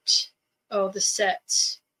 heart, oh, the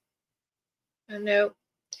sets. I know.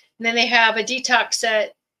 And then they have a detox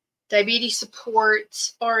set, diabetes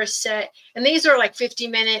support, aura set. And these are like 50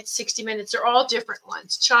 minutes, 60 minutes. They're all different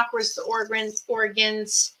ones. Chakras, the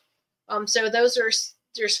organs. So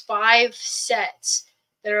there's 5 sets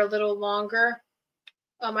that are a little longer.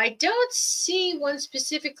 I don't see one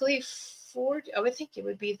specifically for, I would think it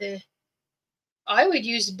would be I would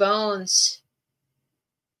use bones,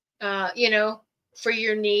 for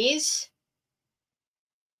your knees.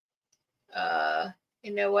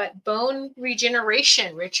 You know what? Bone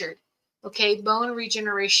regeneration, Richard. Okay, bone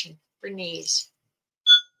regeneration for knees.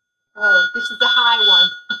 Oh, this is the high one.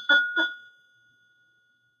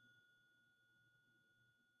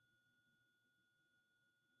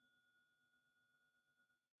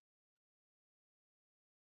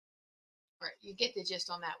 Right, you get the gist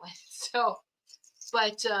on that one. So,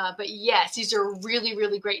 but yes, these are really,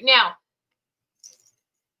 really great. Now,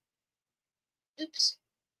 oops.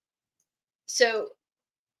 So,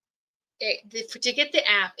 to get the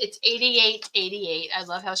app, it's $88.88. I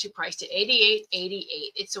love how she priced it.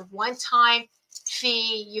 $88.88. It's a one-time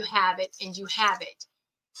fee. You have it, and you have it.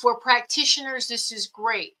 For practitioners, this is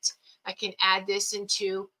great. I can add this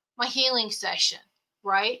into my healing session,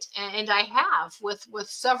 right? And I have with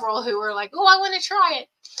several who are like, oh, I want to try it.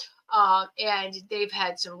 And they've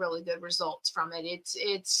had some really good results from it. It's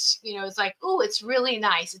it's like, oh, it's really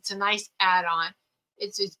nice. It's a nice add-on.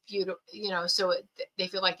 It's beautiful, so they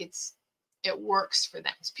feel like it works for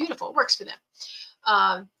them. It's beautiful. It works for them.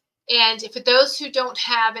 And for those who don't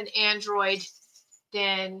have an Android,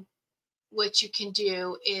 then what you can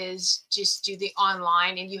do is just do the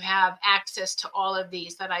online, and you have access to all of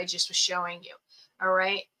these that I just was showing you. All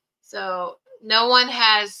right. So no one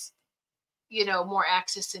has, more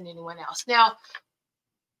access than anyone else. Now,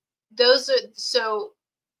 so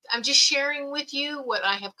I'm just sharing with you what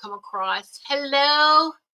I have come across.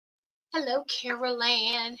 Hello, Carol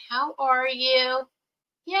Ann. How are you?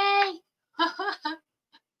 Yay.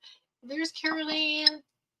 There's Carol Ann.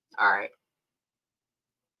 All right.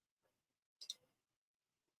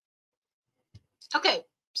 Okay.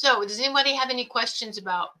 So does anybody have any questions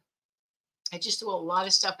about, I just threw a lot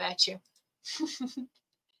of stuff at you.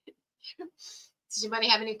 Does anybody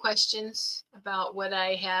have any questions about what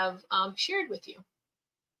I have shared with you?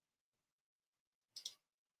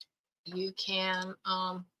 You can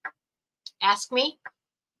ask me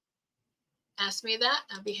that.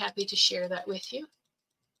 I'll be happy to share that with you.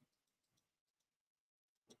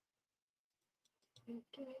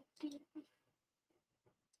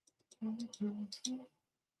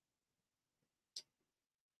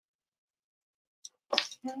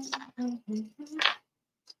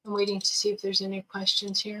 I'm waiting to see if there's any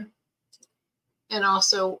questions here. And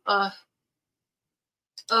also, oh,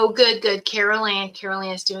 good. Carol Ann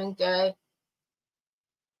is doing good.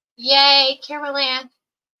 Yay, Carol Ann.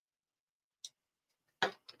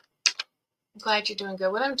 I'm glad you're doing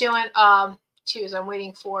good. What I'm doing, too, is I'm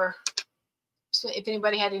waiting for, so if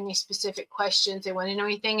anybody had any specific questions, they want to know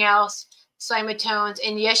anything else, Simatones.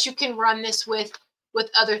 And yes, you can run this with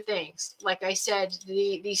other things. Like I said,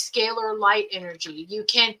 the scalar light energy. You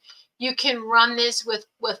can run this with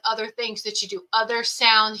other things that you do, other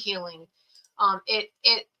sound healing.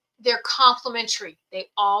 They're complementary. They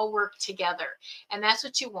all work together. And that's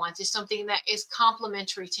what you want, is something that is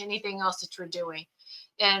complementary to anything else that you're doing.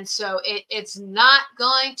 And so it's not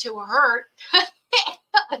going to hurt.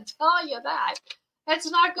 I'll tell you that. It's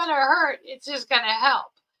not going to hurt. It's just going to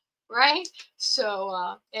help. Right?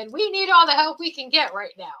 So, and we need all the help we can get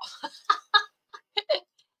right now.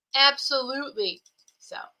 Absolutely.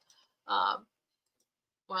 So,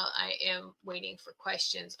 while I am waiting for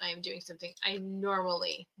questions, I am doing something I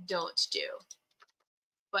normally don't do.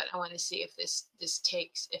 But I want to see if this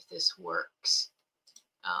works.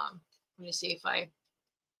 I'm going to see if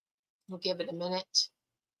we'll give it a minute.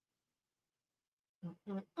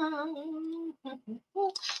 I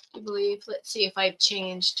believe, let's see if I've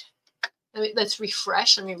changed. Let's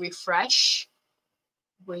refresh. Let me refresh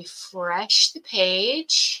the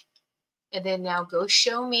page, and then now go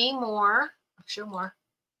show me more. Show more.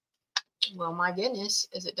 Well, my goodness,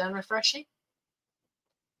 is it done refreshing?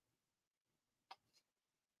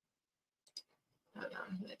 Hold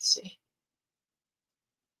on, let's see.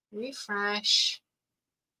 Refresh.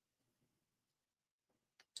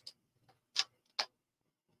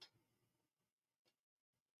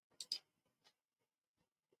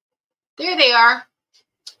 There they are.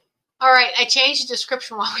 All right, I changed the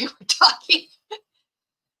description while we were talking.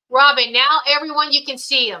 Robin, now everyone, you can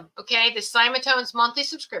see them, okay? the Simatones monthly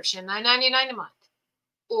subscription, $9.99 a month,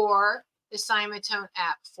 or the Simatone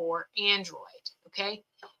app for Android, okay?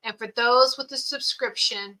 And for those with the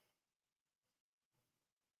subscription,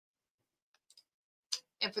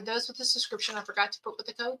 I forgot to put what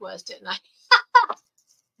the code was, didn't I?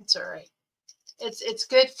 It's all right. It's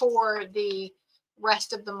good for the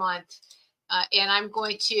rest of the month. And I'm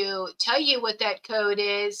going to tell you what that code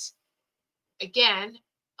is again,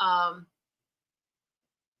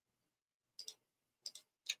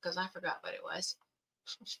 because I forgot what it was.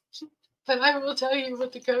 But I will tell you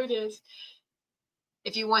what the code is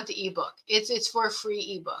if you want the ebook. It's for a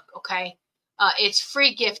free ebook, okay? It's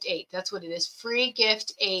free gift 8. That's what it is. Free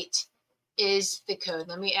gift 8 is the code.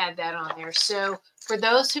 Let me add that on there. So for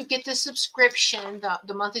those who get the subscription,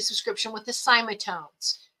 the monthly subscription with the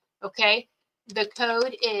Simatones, okay, the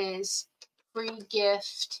code is free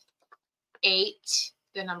gift 8,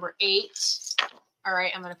 the number 8. All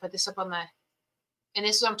right, I'm going to put this up on the, and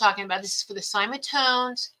this is what I'm talking about. This is for the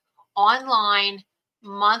Simatones online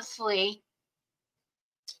monthly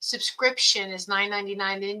subscription is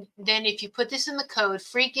 $9.99. Then if you put this in the code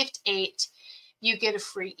free gift 8, you get a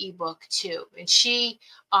free ebook too. And she,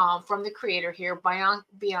 from the creator here,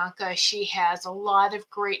 Bianca, she has a lot of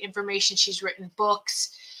great information. She's written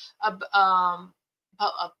books, I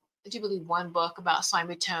do believe one book about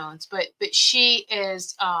Simatones, but she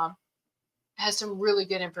is has some really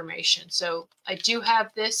good information. So I do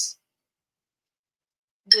have this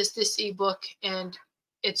ebook, and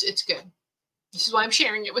it's good. This is why I'm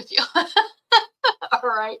sharing it with you. All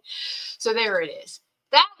right. So there it is.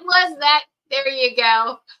 That was that. There you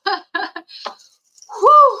go.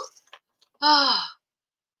 Whew. Oh.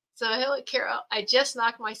 So hello, Carol. I just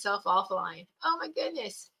knocked myself offline. Oh my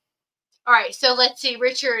goodness. All right. So let's see,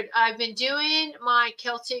 Richard. I've been doing my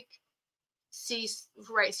Celtic sea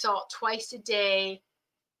salt twice a day,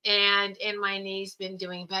 and my knee's been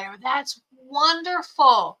doing better. That's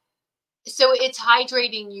wonderful. So it's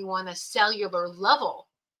hydrating you on a cellular level,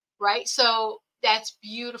 right? So that's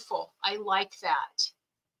beautiful. I like that.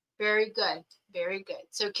 Very good. Very good.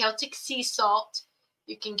 So Celtic sea salt,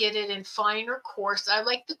 you can get it in fine or coarse. I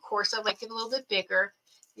like the coarse. I like it a little bit bigger.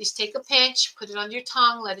 You just take a pinch, put it on your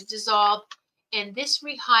tongue, let it dissolve. And this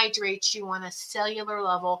rehydrates you on a cellular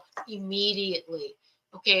level immediately.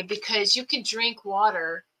 Okay, because you can drink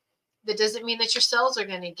water. That doesn't mean that your cells are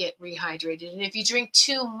going to get rehydrated. And if you drink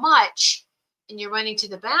too much and you're running to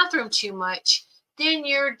the bathroom too much, then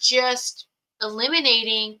you're just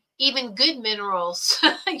eliminating even good minerals.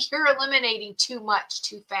 You're eliminating too much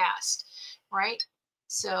too fast, right?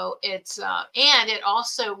 So it's, and it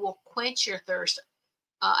also will quench your thirst.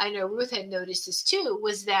 I know Ruth had noticed this too,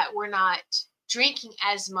 was that we're not drinking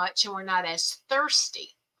as much and we're not as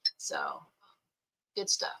thirsty. So good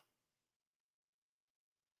stuff.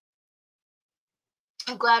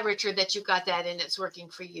 I'm glad, Richard, that you got that and it's working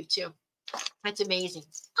for you too. That's amazing.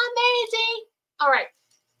 Amazing. All right.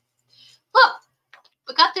 Look,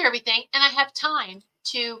 we got through everything, and I have time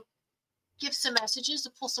to give some messages, to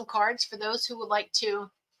pull some cards for those who would like to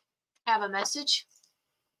have a message.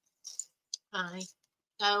 Let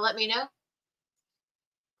me know.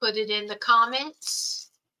 Put it in the comments.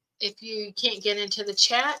 If you can't get into the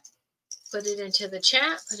chat, put it into the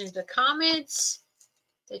chat, put it into the comments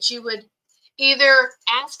that you would either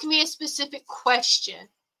ask me a specific question.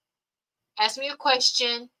 Ask me a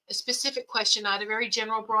question, a specific question, not a very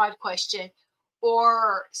general, broad question,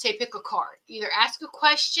 or say pick a card. Either ask a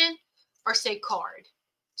question or say card.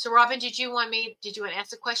 So Robin, did you want to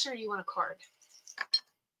ask a question or do you want a card?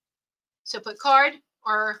 So put card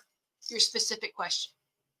or your specific question.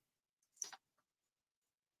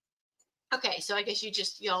 Okay, so I guess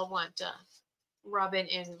y'all want Robin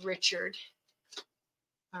and Richard.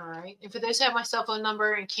 All right. And for those who have my cell phone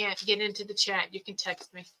number and can't get into the chat, you can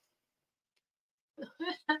text me.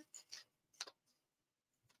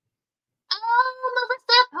 Oh,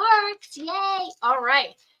 Melissa Parks. Yay. All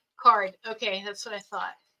right. Card. Okay, that's what I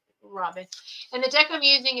thought. Robin. And the deck I'm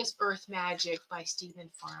using is Earth Magic by Stephen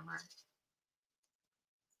Farmer.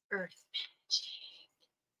 Earth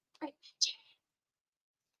Magic.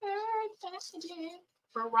 Earth Magic.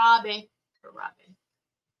 For Robin. For Robin.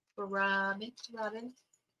 For Robin. Robin.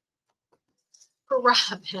 For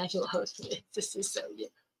Robin. I love it. This is so good.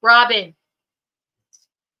 Robin.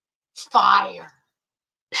 Fire.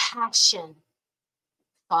 Passion.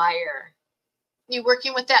 Fire. You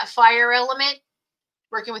working with that fire element?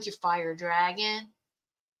 Working with your fire dragon?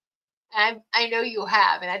 I know you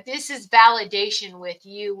have. And this is validation with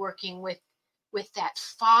you working with that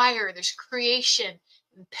fire. There's creation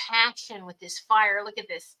and passion with this fire. Look at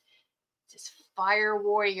this. This fire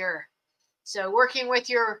warrior. So working with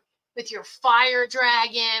your fire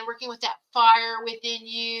dragon, working with that fire within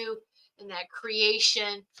you and that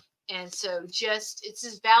creation. And so just, it's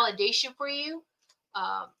this validation for you.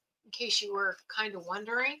 In case you were kind of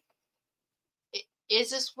wondering, is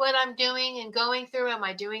this what I'm doing and going through? Am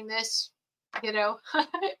I doing this? You know,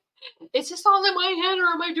 is this all in my head, or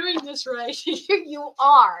am I doing this right? You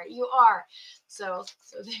are. So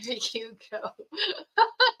there you go.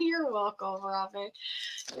 You're welcome, Robin.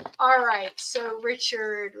 All right. So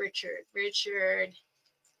Richard.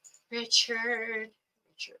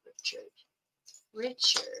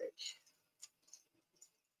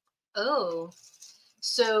 Oh,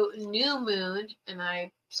 so new moon, and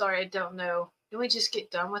I don't know. Can we just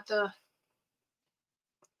get done with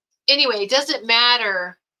anyway, it doesn't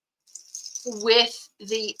matter with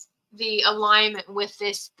the alignment with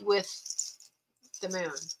the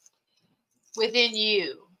moon within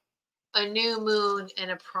you, a new moon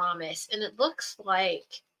and a promise. And it looks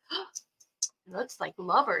like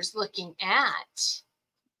lovers looking at,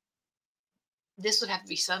 this would have to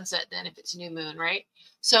be sunset then if it's new moon, right?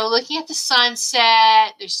 So looking at the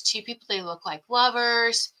sunset, there's two people, they look like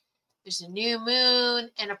lovers. There's a new moon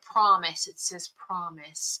and a promise. It says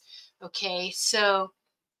promise. Okay, so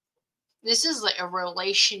this is like a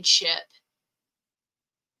relationship.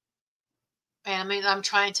 And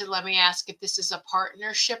let me ask if this is a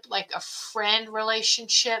partnership, like a friend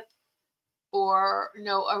relationship, or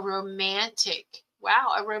no, a romantic.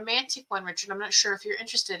 Wow, a romantic one, Richard. I'm not sure if you're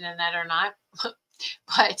interested in that or not.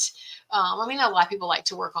 But a lot of people like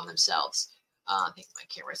to work on themselves. I think my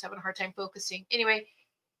camera's having a hard time focusing. Anyway,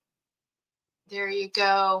 there you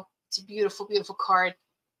go. It's a beautiful, beautiful card.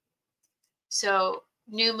 So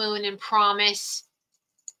new moon and promise.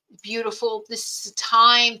 Beautiful. This is a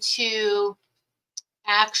time to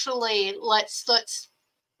actually let's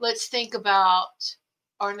think about,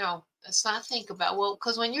 or no, let's not think about. Well,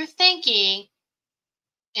 because when you're thinking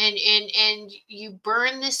and you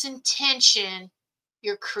burn this intention,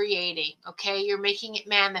 you're creating, okay? You're making it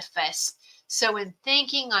manifest. So in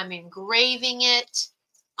thinking, I'm engraving it.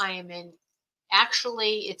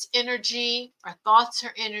 It's energy. Our thoughts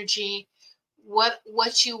are energy. What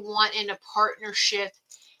you want in a partnership.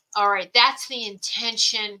 All right, that's the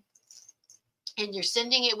intention. And you're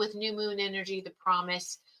sending it with new moon energy, the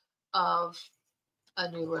promise of a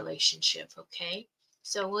new relationship, okay?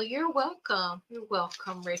 So, well, you're welcome. You're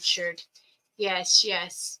welcome, Richard.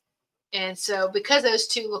 Yes. And so because those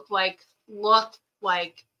two look like,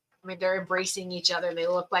 they're embracing each other. They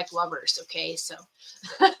look like lovers, okay? So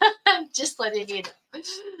just letting you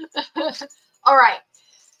know. All right.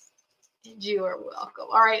 You are welcome.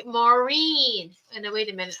 All right, Maureen. And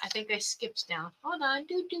wait a minute. I think I skipped down. Hold on.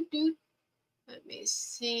 Let me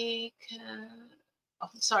see.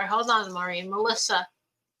 Sorry. Hold on, Maureen. Melissa.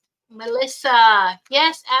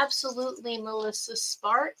 Yes, absolutely, Melissa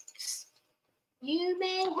Sparks. You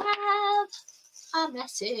may have a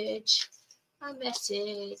message.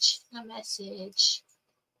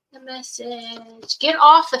 Get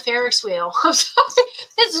off the Ferris wheel. I'm sorry.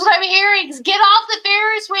 This is what I'm hearing. Get off the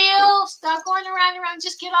Ferris wheel. Stop going around and around.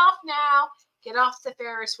 Just get off now. Get off the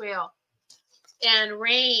Ferris wheel. And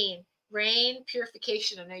rain,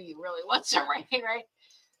 purification. I know you really want some rain, right?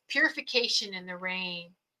 Purification in the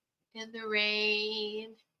rain.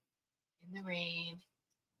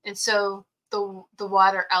 And so the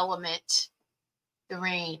water element, the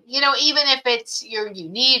rain, even if it's you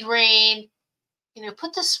need rain,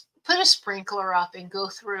 put a sprinkler up and go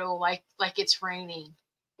through like it's raining,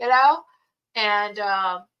 and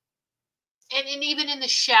even in the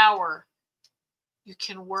shower, you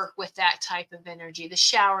can work with that type of energy, the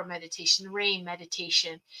shower meditation, the rain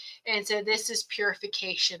meditation. And so this is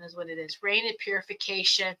purification is what it is. Rain and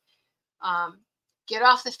purification. Get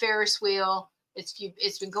off the Ferris wheel.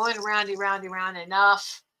 It's been going around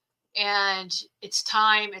enough, and it's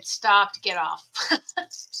time. It's stopped. Get off.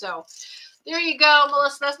 So there you go,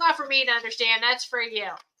 Melissa. That's not for me to understand. That's for you.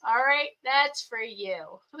 All right, that's for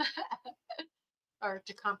you, or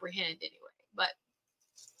to comprehend anyway. But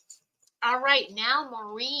all right, now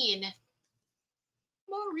Maureen.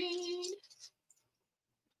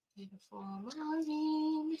 Beautiful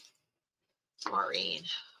Maureen.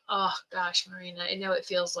 Oh gosh, Maureen, I know it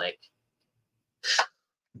feels like.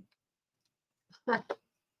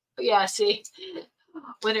 Yeah, see,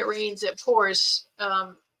 when it rains, it pours.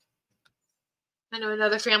 I know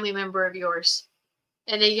another family member of yours,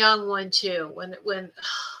 and a young one too. When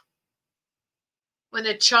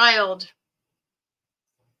a child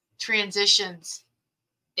transitions,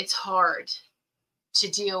 it's hard to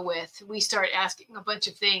deal with. We start asking a bunch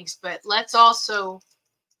of things, but let's also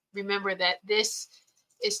remember that this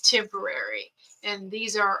is temporary, and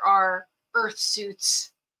these are our earth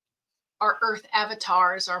suits, our earth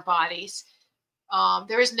avatars, our bodies.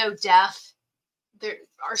 There is no death.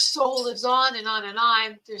 Our soul lives on and on and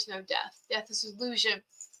on. There's no death. Death is illusion.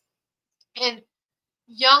 And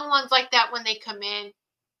young ones like that, when they come in,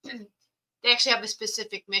 they actually have a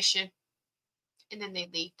specific mission, and then they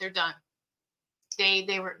leave. They're done.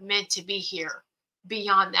 They were meant to be here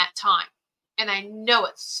beyond that time. And I know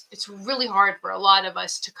it's really hard for a lot of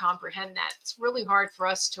us to comprehend that. It's really hard for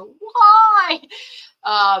us to why.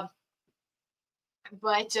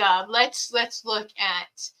 But let's look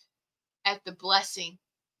at the blessing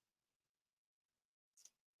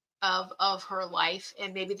of her life.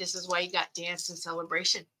 And maybe this is why you got dance and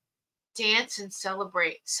celebration. Dance and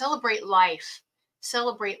celebrate life.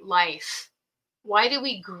 Celebrate life. Why do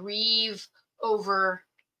we grieve over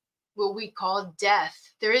what we call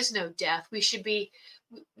death? There is no death. We should be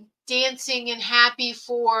dancing and happy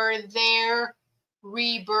for their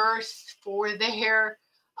rebirth, for their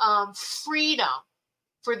freedom,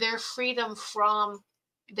 from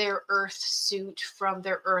their earth suit, from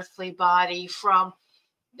their earthly body, from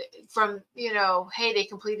hey, they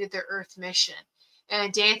completed their earth mission.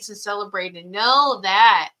 And dance and celebrate and know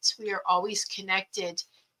that we are always connected,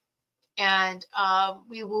 and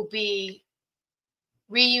we will be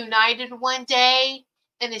reunited one day.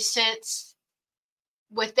 In a sense,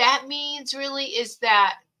 what that means really is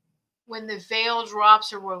that when the veil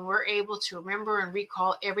drops, or when we're able to remember and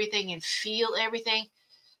recall everything and feel everything,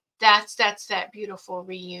 that's that beautiful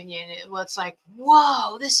reunion. It's like,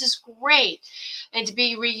 whoa, this is great. And to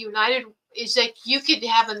be reunited is like you could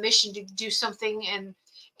have a mission to do something in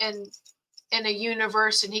a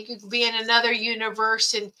universe, and he could be in another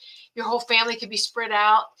universe, and your whole family could be spread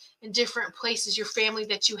out in different places, your family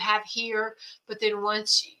that you have here. But then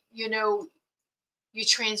once you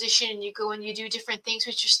transition and you go and you do different things,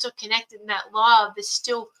 but you're still connected, in that love is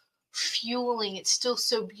still fueling. It's still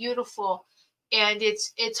so beautiful. And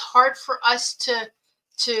it's hard for us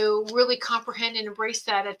to really comprehend and embrace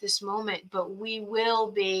that at this moment, but we will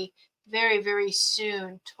be very, very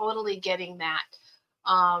soon totally getting that.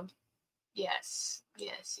 Yes.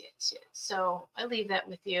 So I leave that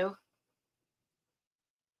with you.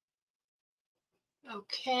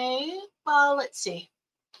 Okay, well, let's see.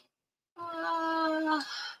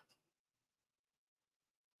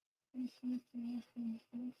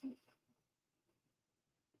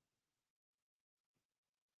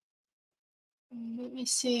 Let me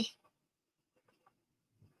see.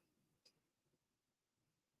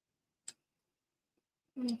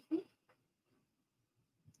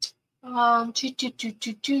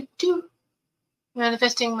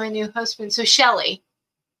 Manifesting my new husband. So Shelley,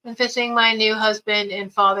 manifesting my new husband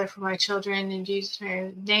and father for my children in Jesus'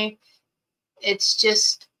 name. It's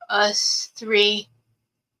just us three.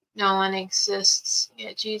 No one exists.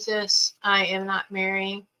 Yeah, Jesus, I am not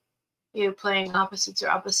marrying you. Playing opposites or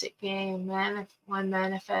opposite game. One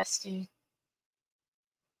manifesting.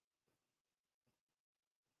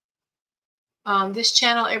 This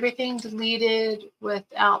channel, everything deleted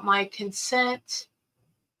without my consent.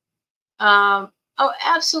 Oh,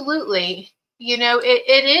 absolutely.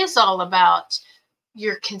 It is all about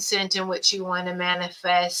your consent and what you want to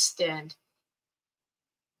manifest. And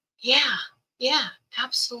yeah,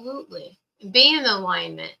 absolutely. Be in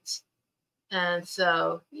alignment. And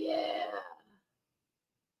so, yeah.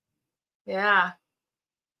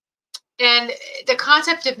 And the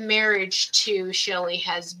concept of marriage too, Shelley,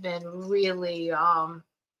 has been really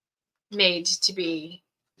made to be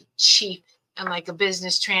cheap and like a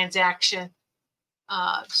business transaction.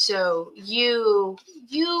 So you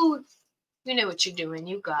know what you're doing.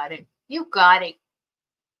 You got it.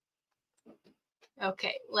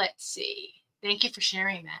 Okay, let's see. Thank you for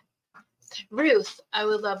sharing that. Ruth, I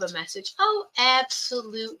would love a message. Oh,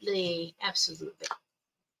 absolutely.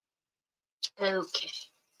 Okay.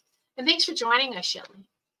 And thanks for joining us, Shelley.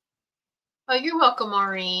 Oh, you're welcome,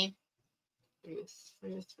 Maureen. Ruth.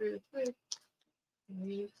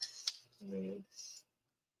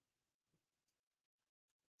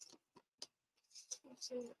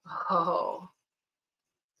 Oh.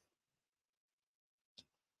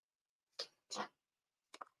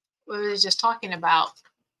 What we were just talking about.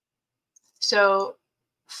 So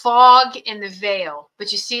fog in the veil,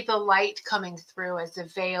 but you see the light coming through as the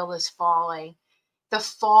veil is falling. The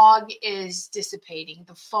fog is dissipating.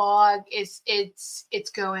 The fog is it's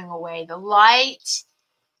going away. The light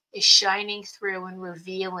is shining through and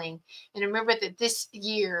revealing. And remember that this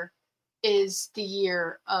year is the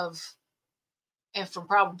year of, and from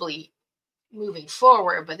probably moving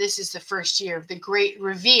forward, but this is the first year of the great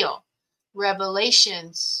reveal.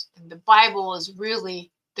 Revelations, and the Bible is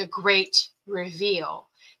really the great reveal.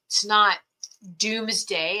 It's not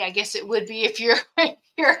doomsday. I guess it would be if you're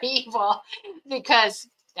you're evil, because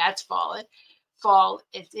that's fallen.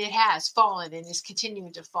 It has fallen and is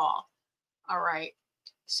continuing to fall. All right.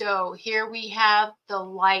 So here we have the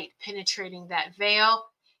light penetrating that veil,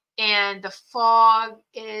 and the fog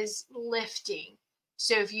is lifting.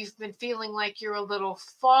 So if you've been feeling like you're a little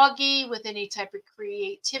foggy with any type of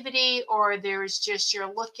creativity, or there's just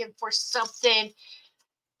you're looking for something,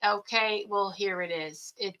 okay, well, here it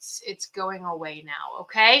is. It's going away now,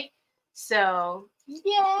 okay? So,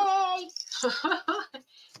 yay!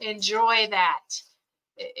 Enjoy that.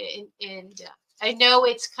 And I know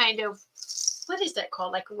it's kind of, what is that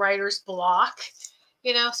called? Like writer's block.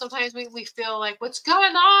 Sometimes we feel like, what's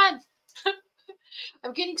going on?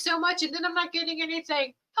 I'm getting so much and then I'm not getting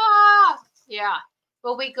anything. Yeah.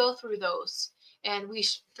 Well, we go through those, and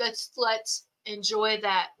let's enjoy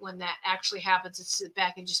that when that actually happens, and sit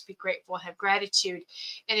back and just be grateful and have gratitude.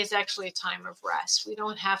 And it's actually a time of rest. We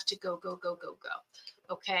don't have to go.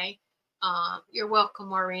 Okay. You're welcome,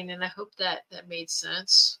 Maureen. And I hope that made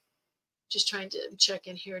sense. Just trying to check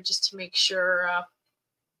in here just to make sure.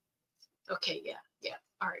 Okay. Yeah.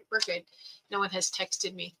 All right. We're good. No one has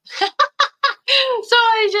texted me. So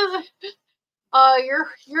I just,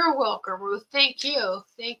 you're welcome, Ruth. Thank you.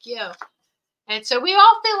 And so we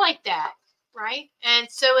all feel like that, right? And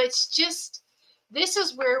so it's just, this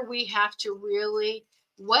is where we have to really,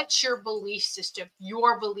 what's your belief system,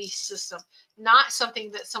 not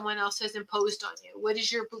something that someone else has imposed on you. What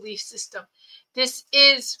is your belief system? This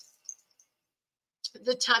is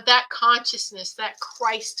that consciousness, that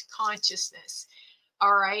Christ consciousness.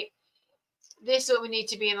 All right. This is what we need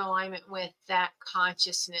to be in alignment with, that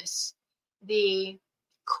consciousness, the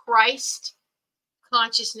Christ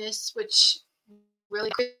consciousness, which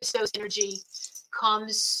really Christos energy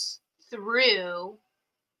comes through.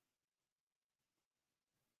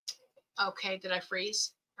 Okay, did I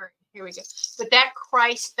freeze? All right, here we go. But that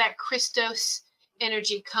Christos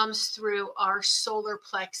energy comes through our solar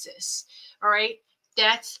plexus. All right,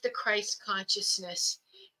 that's the Christ consciousness.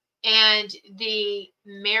 And the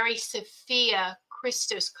Mary Sophia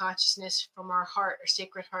Christos consciousness from our heart, our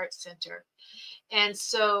sacred heart center. And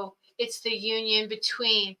so it's the union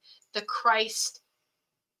between the Christ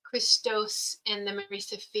Christos and the Mary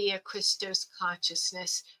Sophia Christos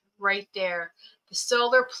consciousness right there. The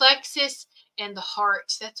solar plexus and the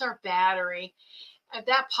heart, that's our battery.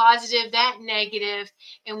 That positive, that negative,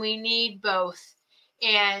 and we need both.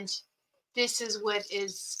 And this is what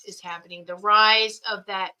is happening. The rise of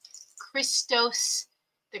that Christos,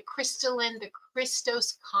 the crystalline, the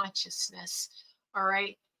Christos consciousness. All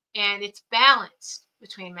right. And it's balanced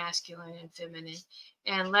between masculine and feminine.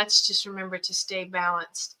 And let's just remember to stay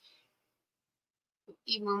balanced.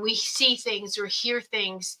 When we see things or hear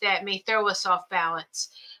things that may throw us off balance,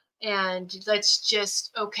 and let's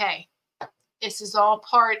just, okay, this is all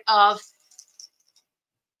part of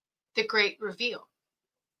the great reveal.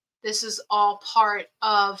 This is all part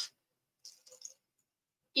of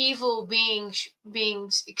evil being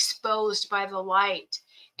exposed by the light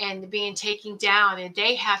and being taken down, and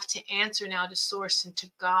they have to answer now to source and to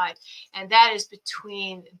God, and that is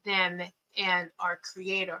between them and our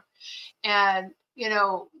Creator. And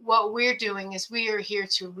what we're doing is we are here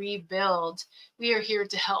to rebuild. We are here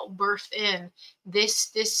to help birth in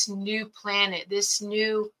this new planet, this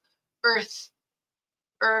new earth,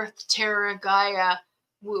 Terra Gaia.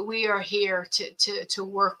 We are here to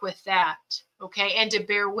work with that, okay, and to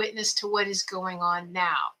bear witness to what is going on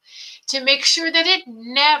now, to make sure that it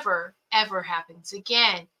never ever happens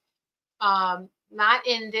again. Not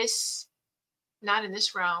in this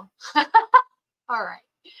realm. All right.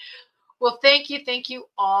 Well, thank you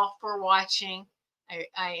all for watching.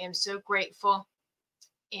 I am so grateful.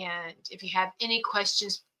 And if you have any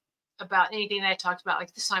questions about anything that I talked about,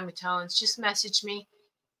 like the simultones, just message me.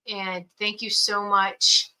 And thank you so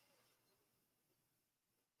much.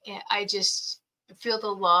 And I just feel the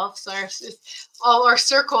love. So all our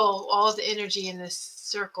circle, all the energy in this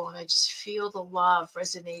circle, and I just feel the love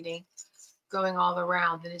resonating, going all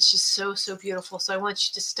around, and it's just so beautiful. So I want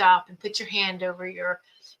you to stop and put your hands over your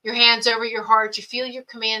heart. You feel your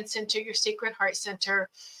command center, your sacred heart center.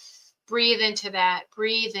 Breathe into that.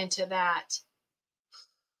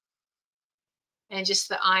 And just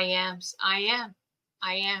the I ams. I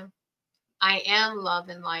am love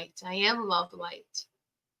and light. I am love light.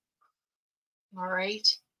 All right.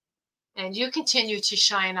 And you continue to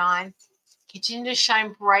shine on. Continue to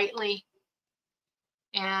shine brightly.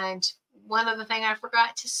 And one other thing I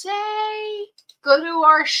forgot to say, go to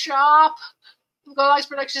our shop.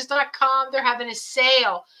 GoldOxProductions.com. They're having a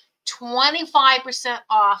sale, 25%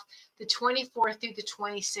 off the 24th through the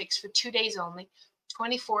 26th for 2 days only,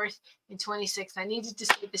 24th and 26th. I needed to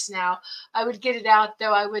say this now. I would get it out,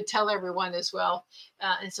 though. I would tell everyone as well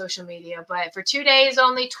in social media. But for 2 days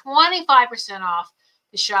only, 25% off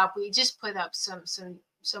the shop. We just put up some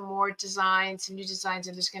more designs, some new designs,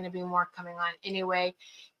 and there's going to be more coming on anyway.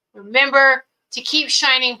 Remember to keep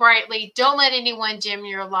shining brightly. Don't let anyone dim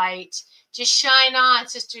your light. Just shine on,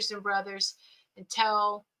 sisters and brothers.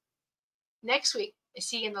 Until next week, I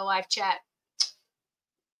see you in the live chat.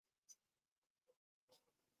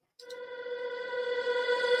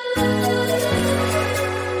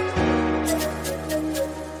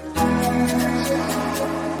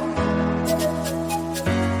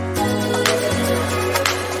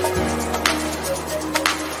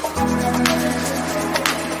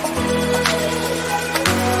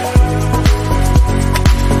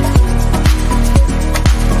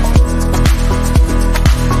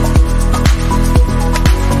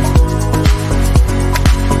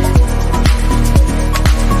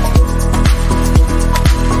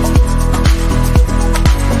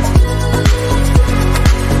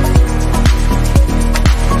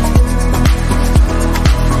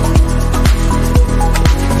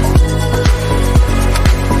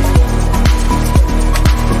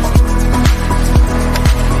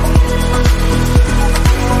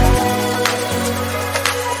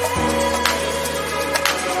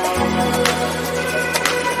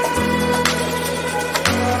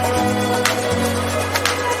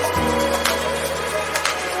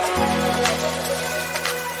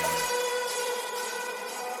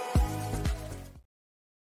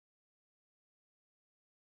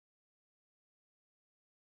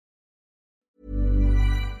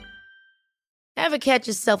 Ever catch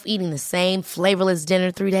yourself eating the same flavorless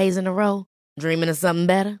dinner 3 days in a row? Dreaming of something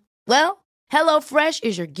better? Well, HelloFresh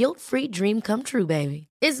is your guilt-free dream come true, baby.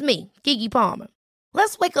 It's me, Keke Palmer.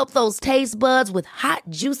 Let's wake up those taste buds with hot,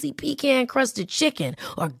 juicy pecan-crusted chicken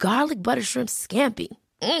or garlic butter shrimp scampi.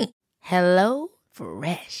 Hello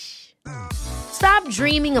Fresh. Stop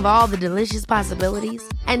dreaming of all the delicious possibilities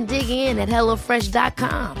and dig in at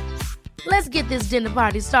HelloFresh.com. Let's get this dinner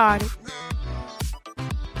party started.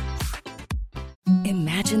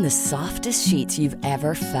 Imagine the softest sheets you've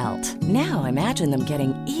ever felt. Now imagine them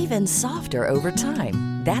getting even softer over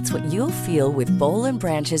time. That's what you'll feel with Boll &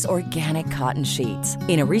 Branch's organic cotton sheets.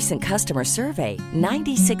 In a recent customer survey,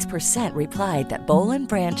 96% replied that Boll &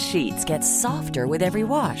 Branch sheets get softer with every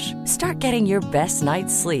wash. Start getting your best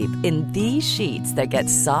night's sleep in these sheets that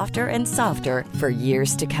get softer and softer for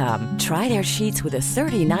years to come. Try their sheets with a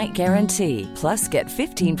 30-night guarantee. Plus, get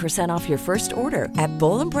 15% off your first order at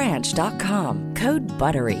bollandbranch.com. Code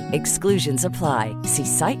BUTTERY. Exclusions apply. See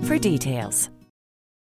site for details.